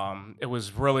 It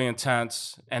was really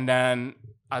intense. And then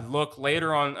I look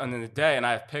later on in the day, and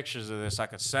I have pictures of this I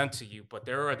could send to you, but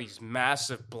there are these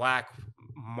massive black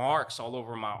marks all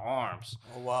over my arms.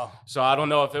 Oh, wow. So I don't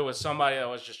know if it was somebody that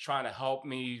was just trying to help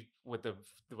me with the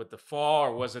fall,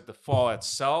 or was it the fall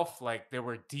itself? Like, there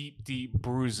were deep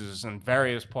bruises in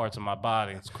various parts of my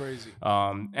body. That's crazy.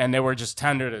 And they were just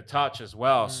tender to touch as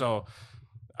well. So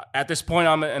at this point,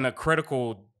 I'm in a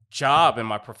critical job in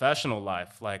my professional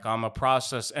life. Like, I'm a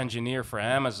process engineer for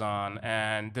Amazon,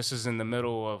 and this is in the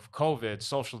middle of COVID,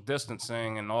 social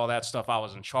distancing, and all that stuff I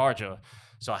was in charge of.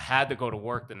 So I had to go to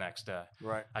work the next day.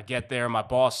 Right. I get there, my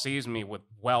boss sees me with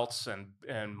welts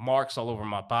and marks all over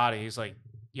my body. He's like,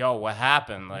 yo, what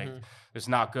happened? Like, it's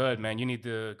not good, man. You need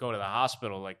to go to the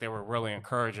hospital. Like, they were really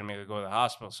encouraging me to go to the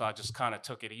hospital. So I just kind of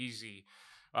took it easy,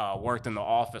 worked in the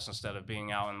office instead of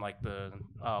being out in like the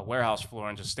warehouse floor,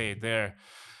 and just stayed there.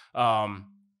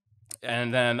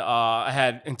 And then I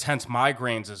had intense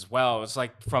migraines as well. It's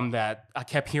like from that, I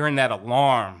kept hearing that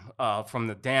alarm from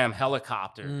the damn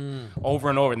helicopter over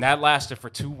and over. And that lasted for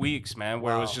 2 weeks, man,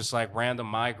 where it was just like random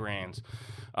migraines.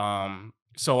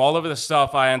 So all of the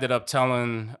stuff I ended up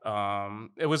telling,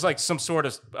 it was like some sort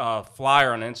of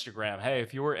flyer on Instagram. Hey,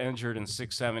 if you were injured in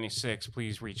 676,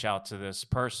 please reach out to this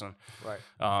person.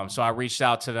 Right. So I reached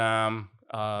out to them.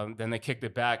 Then they kicked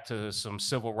it back to some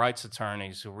civil rights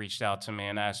attorneys who reached out to me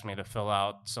and asked me to fill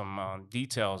out some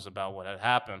details about what had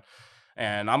happened.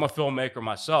 And I'm a filmmaker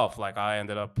myself. Like, I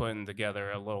ended up putting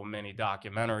together a little mini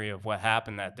documentary of what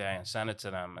happened that day and sent it to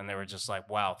them. And they were just like,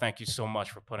 wow, thank you so much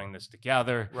for putting this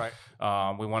together. Right.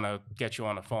 We want to get you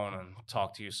on the phone and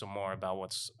talk to you some more about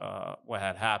what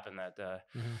had happened that day.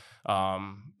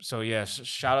 So yeah,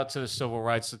 shout out to the civil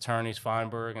rights attorneys,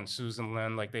 Feinberg and Susan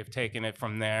Lin. Like, they've taken it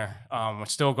from there. We're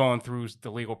still going through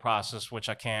the legal process, which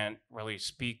I can't really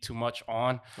speak too much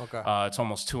on. Okay. It's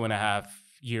almost 2.5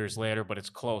 years later, but it's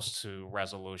close to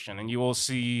resolution. And you will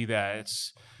see that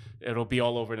it'll be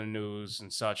all over the news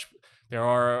and such. There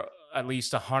are at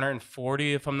least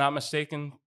 140, if I'm not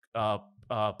mistaken,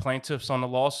 plaintiffs on the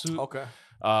lawsuit. Okay.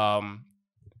 And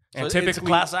so typically, it's a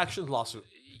class action lawsuit.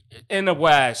 In a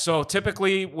way. So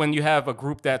typically when you have a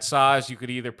group that size, you could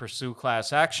either pursue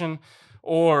class action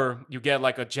or you get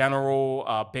like a general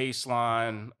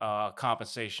baseline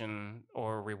compensation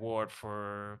or reward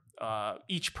for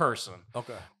each person.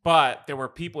 Okay. But there were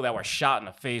people that were shot in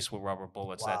the face with rubber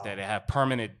bullets that day. They had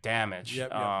permanent damage.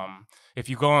 Yep. If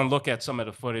you go and look at some of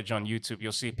the footage on YouTube,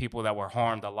 you'll see people that were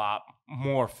harmed a lot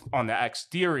more on the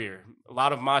exterior. A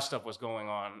lot of my stuff was going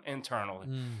on internally.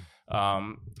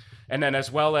 And then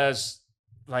as well as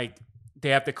like they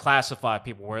have to classify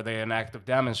people. Were they an active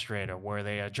demonstrator? Were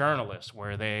they a journalist?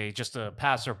 Were they just a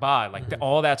passerby? Like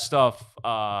all that stuff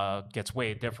gets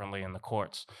weighed differently in the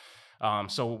courts.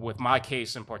 So with my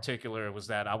case in particular, it was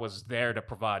that I was there to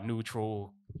provide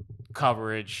neutral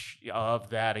coverage of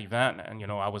that event. And,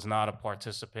 I was not a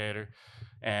participator.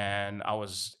 And I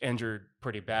was injured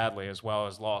pretty badly, as well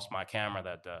as lost my camera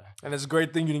that day. And it's a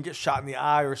great thing you didn't get shot in the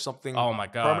eye or something. Oh, my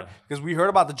God. Because we heard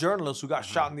about the journalist who got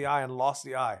shot in the eye and lost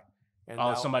the eye.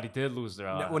 And somebody did lose their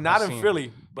eye. Well, not in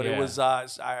Philly, but it was,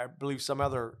 I believe, some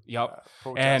other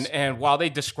protest. And while they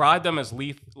describe them as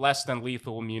less than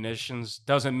lethal munitions,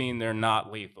 doesn't mean they're not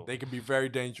lethal. They can be very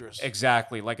dangerous.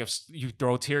 Exactly. Like if you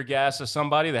throw tear gas at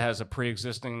somebody that has a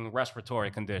pre-existing respiratory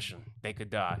condition, they could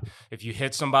die. If you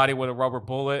hit somebody with a rubber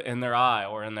bullet in their eye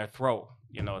or in their throat,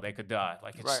 they could die.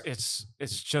 Like it's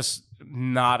just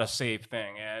not a safe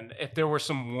thing. And if there were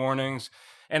some warnings.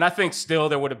 And I think still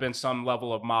there would have been some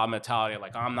level of mob mentality,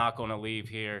 like I'm not going to leave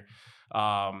here.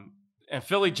 And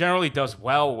Philly generally does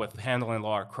well with handling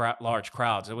large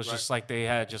crowds. It was just like they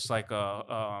had just like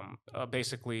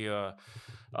basically a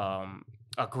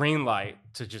green light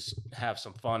to just have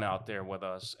some fun out there with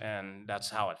us, and that's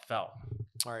how it felt.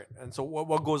 All right. And so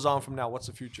what goes on from now? What's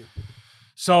the future?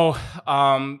 So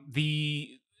the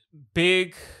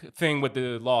big thing with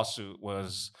the lawsuit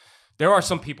was there are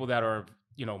some people that are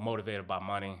motivated by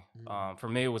money. For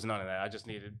me, it was none of that.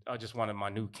 I just wanted my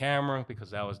new camera because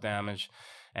that was damaged,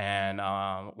 and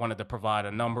wanted to provide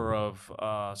a number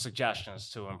of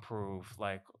suggestions to improve,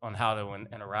 like on how to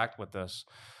interact with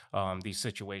these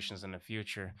situations in the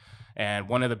future. And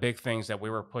one of the big things that we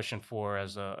were pushing for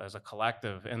as a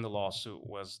collective in the lawsuit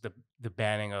was the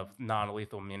banning of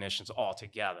non-lethal munitions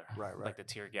altogether, right. Like the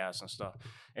tear gas and stuff.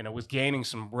 And it was gaining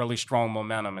some really strong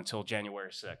momentum until January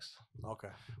 6th. Okay.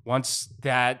 Once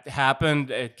that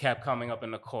happened, it kept coming up in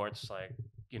the courts, like,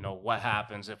 what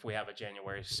happens if we have a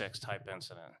January 6th type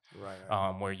incident,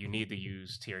 right. Where you need to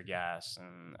use tear gas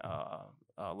and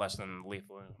less than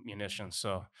lethal munitions.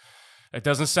 So it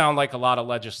doesn't sound like a lot of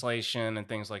legislation and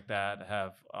things like that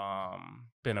have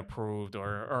been approved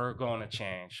or are going to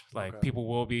change. Like people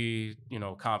will be,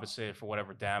 compensated for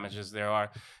whatever damages there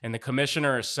are. And the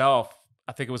commissioner herself,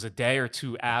 I think it was a day or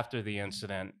two after the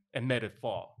incident, admitted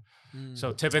fault.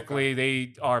 So typically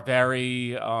they are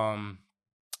very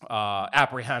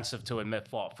apprehensive to admit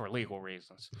fault for legal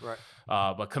reasons. Right.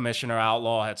 But Commissioner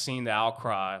Outlaw had seen the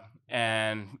outcry,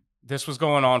 and this was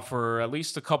going on for at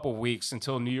least a couple weeks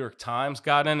until New York Times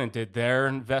got in and did their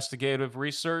investigative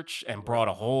research and brought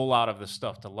a whole lot of this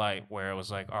stuff to light, where it was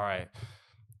like, all right,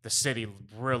 the city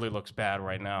really looks bad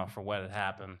right now for what had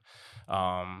happened.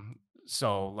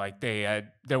 So like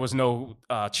there was no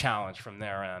challenge from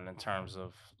their end in terms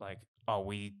of like, oh,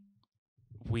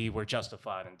 we were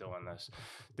justified in doing this.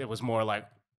 It was more like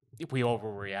we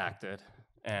overreacted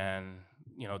and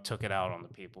took it out on the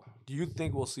people. Do you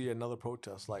think we'll see another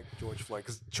protest like George Floyd?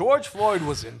 Because George Floyd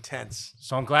was intense.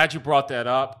 So I'm glad you brought that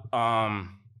up.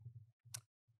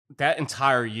 That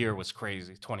entire year was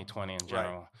crazy, 2020 in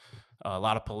general. Right. A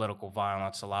lot of political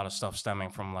violence, a lot of stuff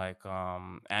stemming from like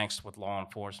angst with law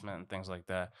enforcement and things like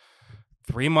that.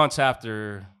 3 months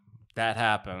after that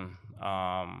happened,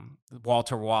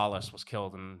 Walter Wallace was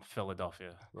killed in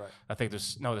Philadelphia. Right. I think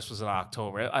this was in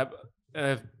October.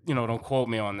 Don't quote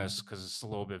me on this because it's a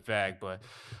little bit vague, but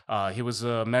he was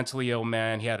a mentally ill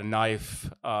man. He had a knife.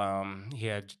 He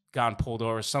had gotten pulled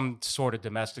over, some sort of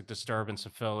domestic disturbance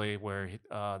in Philly where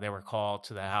they were called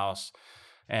to the house.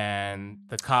 And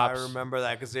the cops. I remember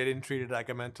that because they didn't treat it like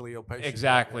a mentally ill patient.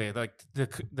 Exactly. Like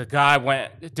the guy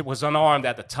was unarmed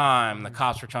at the time. Mm-hmm. The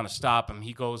cops were trying to stop him.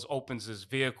 He opens his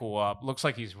vehicle up, looks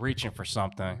like he's reaching for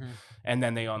something, and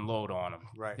then they unload on him.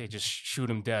 Right. They just shoot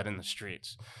him dead in the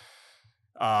streets.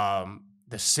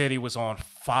 the city was on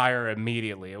fire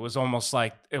immediately. It was almost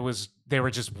like they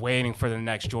were just waiting for the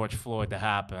next George Floyd to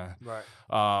happen. Right.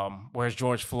 Whereas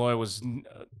George Floyd was,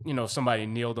 somebody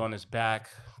kneeled on his back,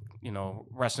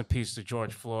 rest in peace to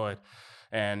George Floyd,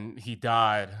 and he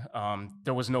died.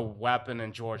 There was no weapon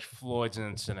in George Floyd's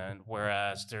incident,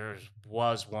 whereas there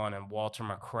was one in Walter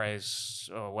McCrae's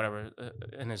or whatever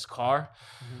in his car.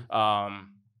 Mm-hmm.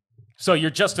 So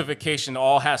your justification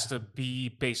all has to be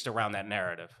based around that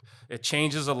narrative. It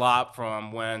changes a lot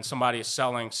from when somebody is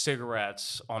selling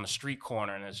cigarettes on a street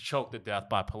corner and is choked to death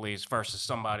by police versus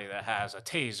somebody that has a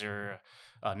taser,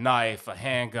 a knife, a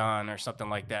handgun, or something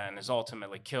like that, and is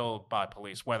ultimately killed by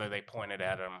police, whether they pointed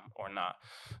at him or not.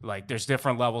 Like, there's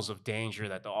different levels of danger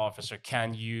that the officer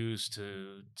can use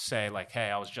to say, like, hey,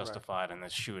 I was justified in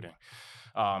this shooting.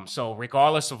 So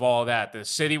regardless of all that, the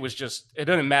city was it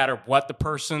didn't matter what the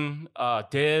person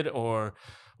did or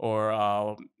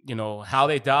how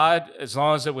they died, as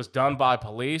long as it was done by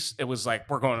police, it was like,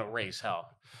 we're going to raise hell.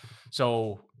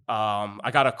 So I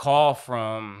got a call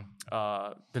from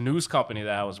the news company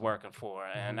that I was working for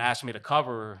and asked me to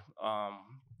cover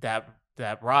that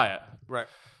riot. Right.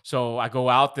 So I go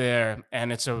out there,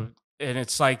 and it's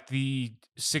like the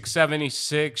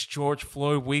 676 George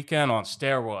Floyd weekend on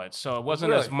steroids. So it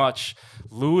wasn't as much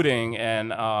looting and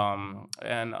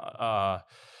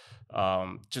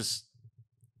just.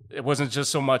 It wasn't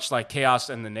just so much like chaos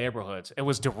in the neighborhoods. It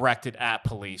was directed at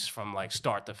police from like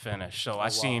start to finish. So I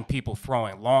seen people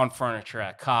throwing lawn furniture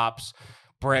at cops,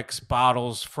 bricks,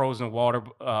 bottles, frozen water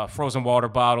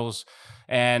bottles,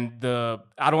 and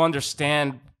I don't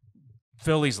understand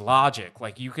Philly's logic.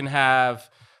 Like, you can have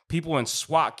people in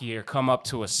SWAT gear come up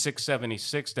to a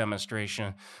 676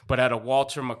 demonstration, but at a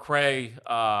Walter McCrae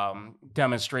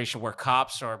demonstration where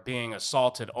cops are being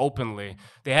assaulted openly,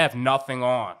 they have nothing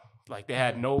on. Like, they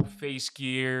had no face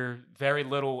gear, very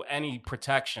little, any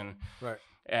protection. Right.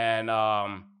 And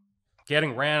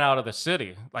getting ran out of the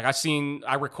city. Like,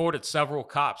 I recorded several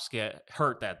cops get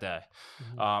hurt that day,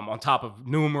 on top of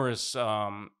numerous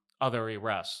other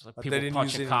arrests. Like, people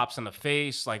punching cops in the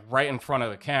face, like right in front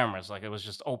of the cameras. Like, it was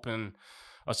just open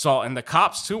assault. And the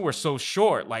cops too were so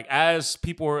short. Like, as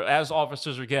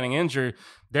officers were getting injured,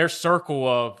 their circle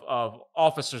of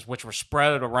officers, which were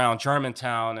spread around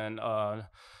Germantown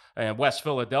and West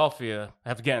Philadelphia,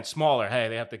 have getting smaller. Hey,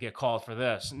 they have to get called for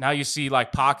this. Now you see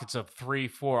like pockets of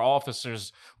 3-4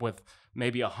 officers with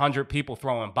maybe 100 people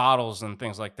throwing bottles and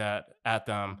things like that at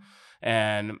them,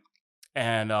 and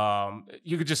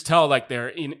you could just tell like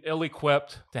they're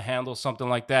ill-equipped to handle something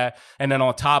like that. And then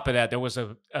on top of that, there was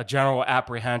a general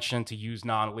apprehension to use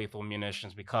non-lethal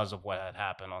munitions because of what had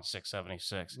happened on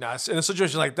 676. Now, in a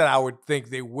situation like that, I would think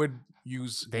they would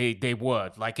use. They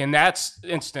would, like, in that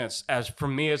instance, as for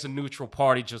me as a neutral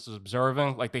party, just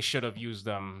observing, like, they should have used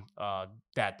them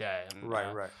that day. And,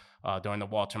 right. During the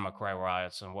Walter McCrae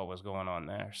riots and what was going on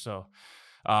there. So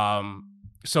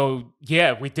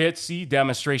yeah, we did see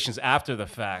demonstrations after the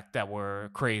fact that were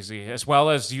crazy, as well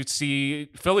as you'd see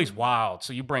Philly's wild.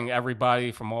 So you bring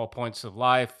everybody from all points of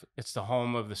life. It's the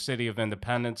home of the city of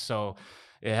independence. So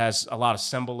it has a lot of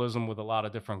symbolism with a lot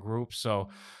of different groups. So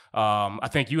I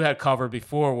think you had covered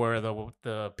before where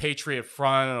the Patriot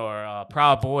Front or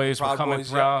Proud Boys were coming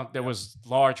through. Yeah. There was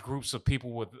large groups of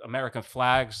people with American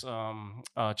flags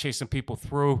chasing people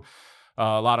through.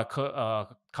 A lot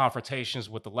of confrontations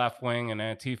with the left wing and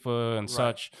Antifa and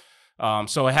such.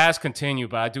 So it has continued,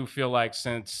 but I do feel like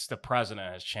since the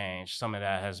president has changed, some of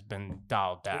that has been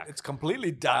dialed back. It's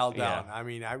completely dialed down. I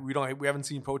mean, we haven't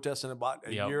seen protests in about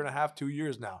a year and a half, 2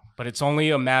 years now. But it's only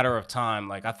a matter of time.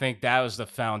 Like, I think that was the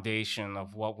foundation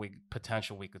of what we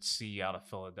could see out of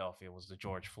Philadelphia was the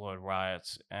George Floyd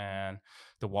riots and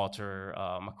the Walter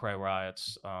McCrae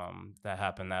riots that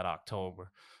happened that October.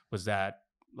 Was that,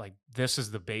 like, this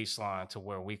is the baseline to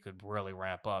where we could really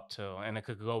ramp up to, and it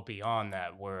could go beyond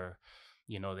that where,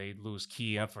 they lose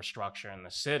key infrastructure in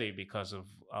the city because of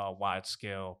wide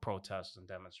scale protests and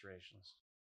demonstrations.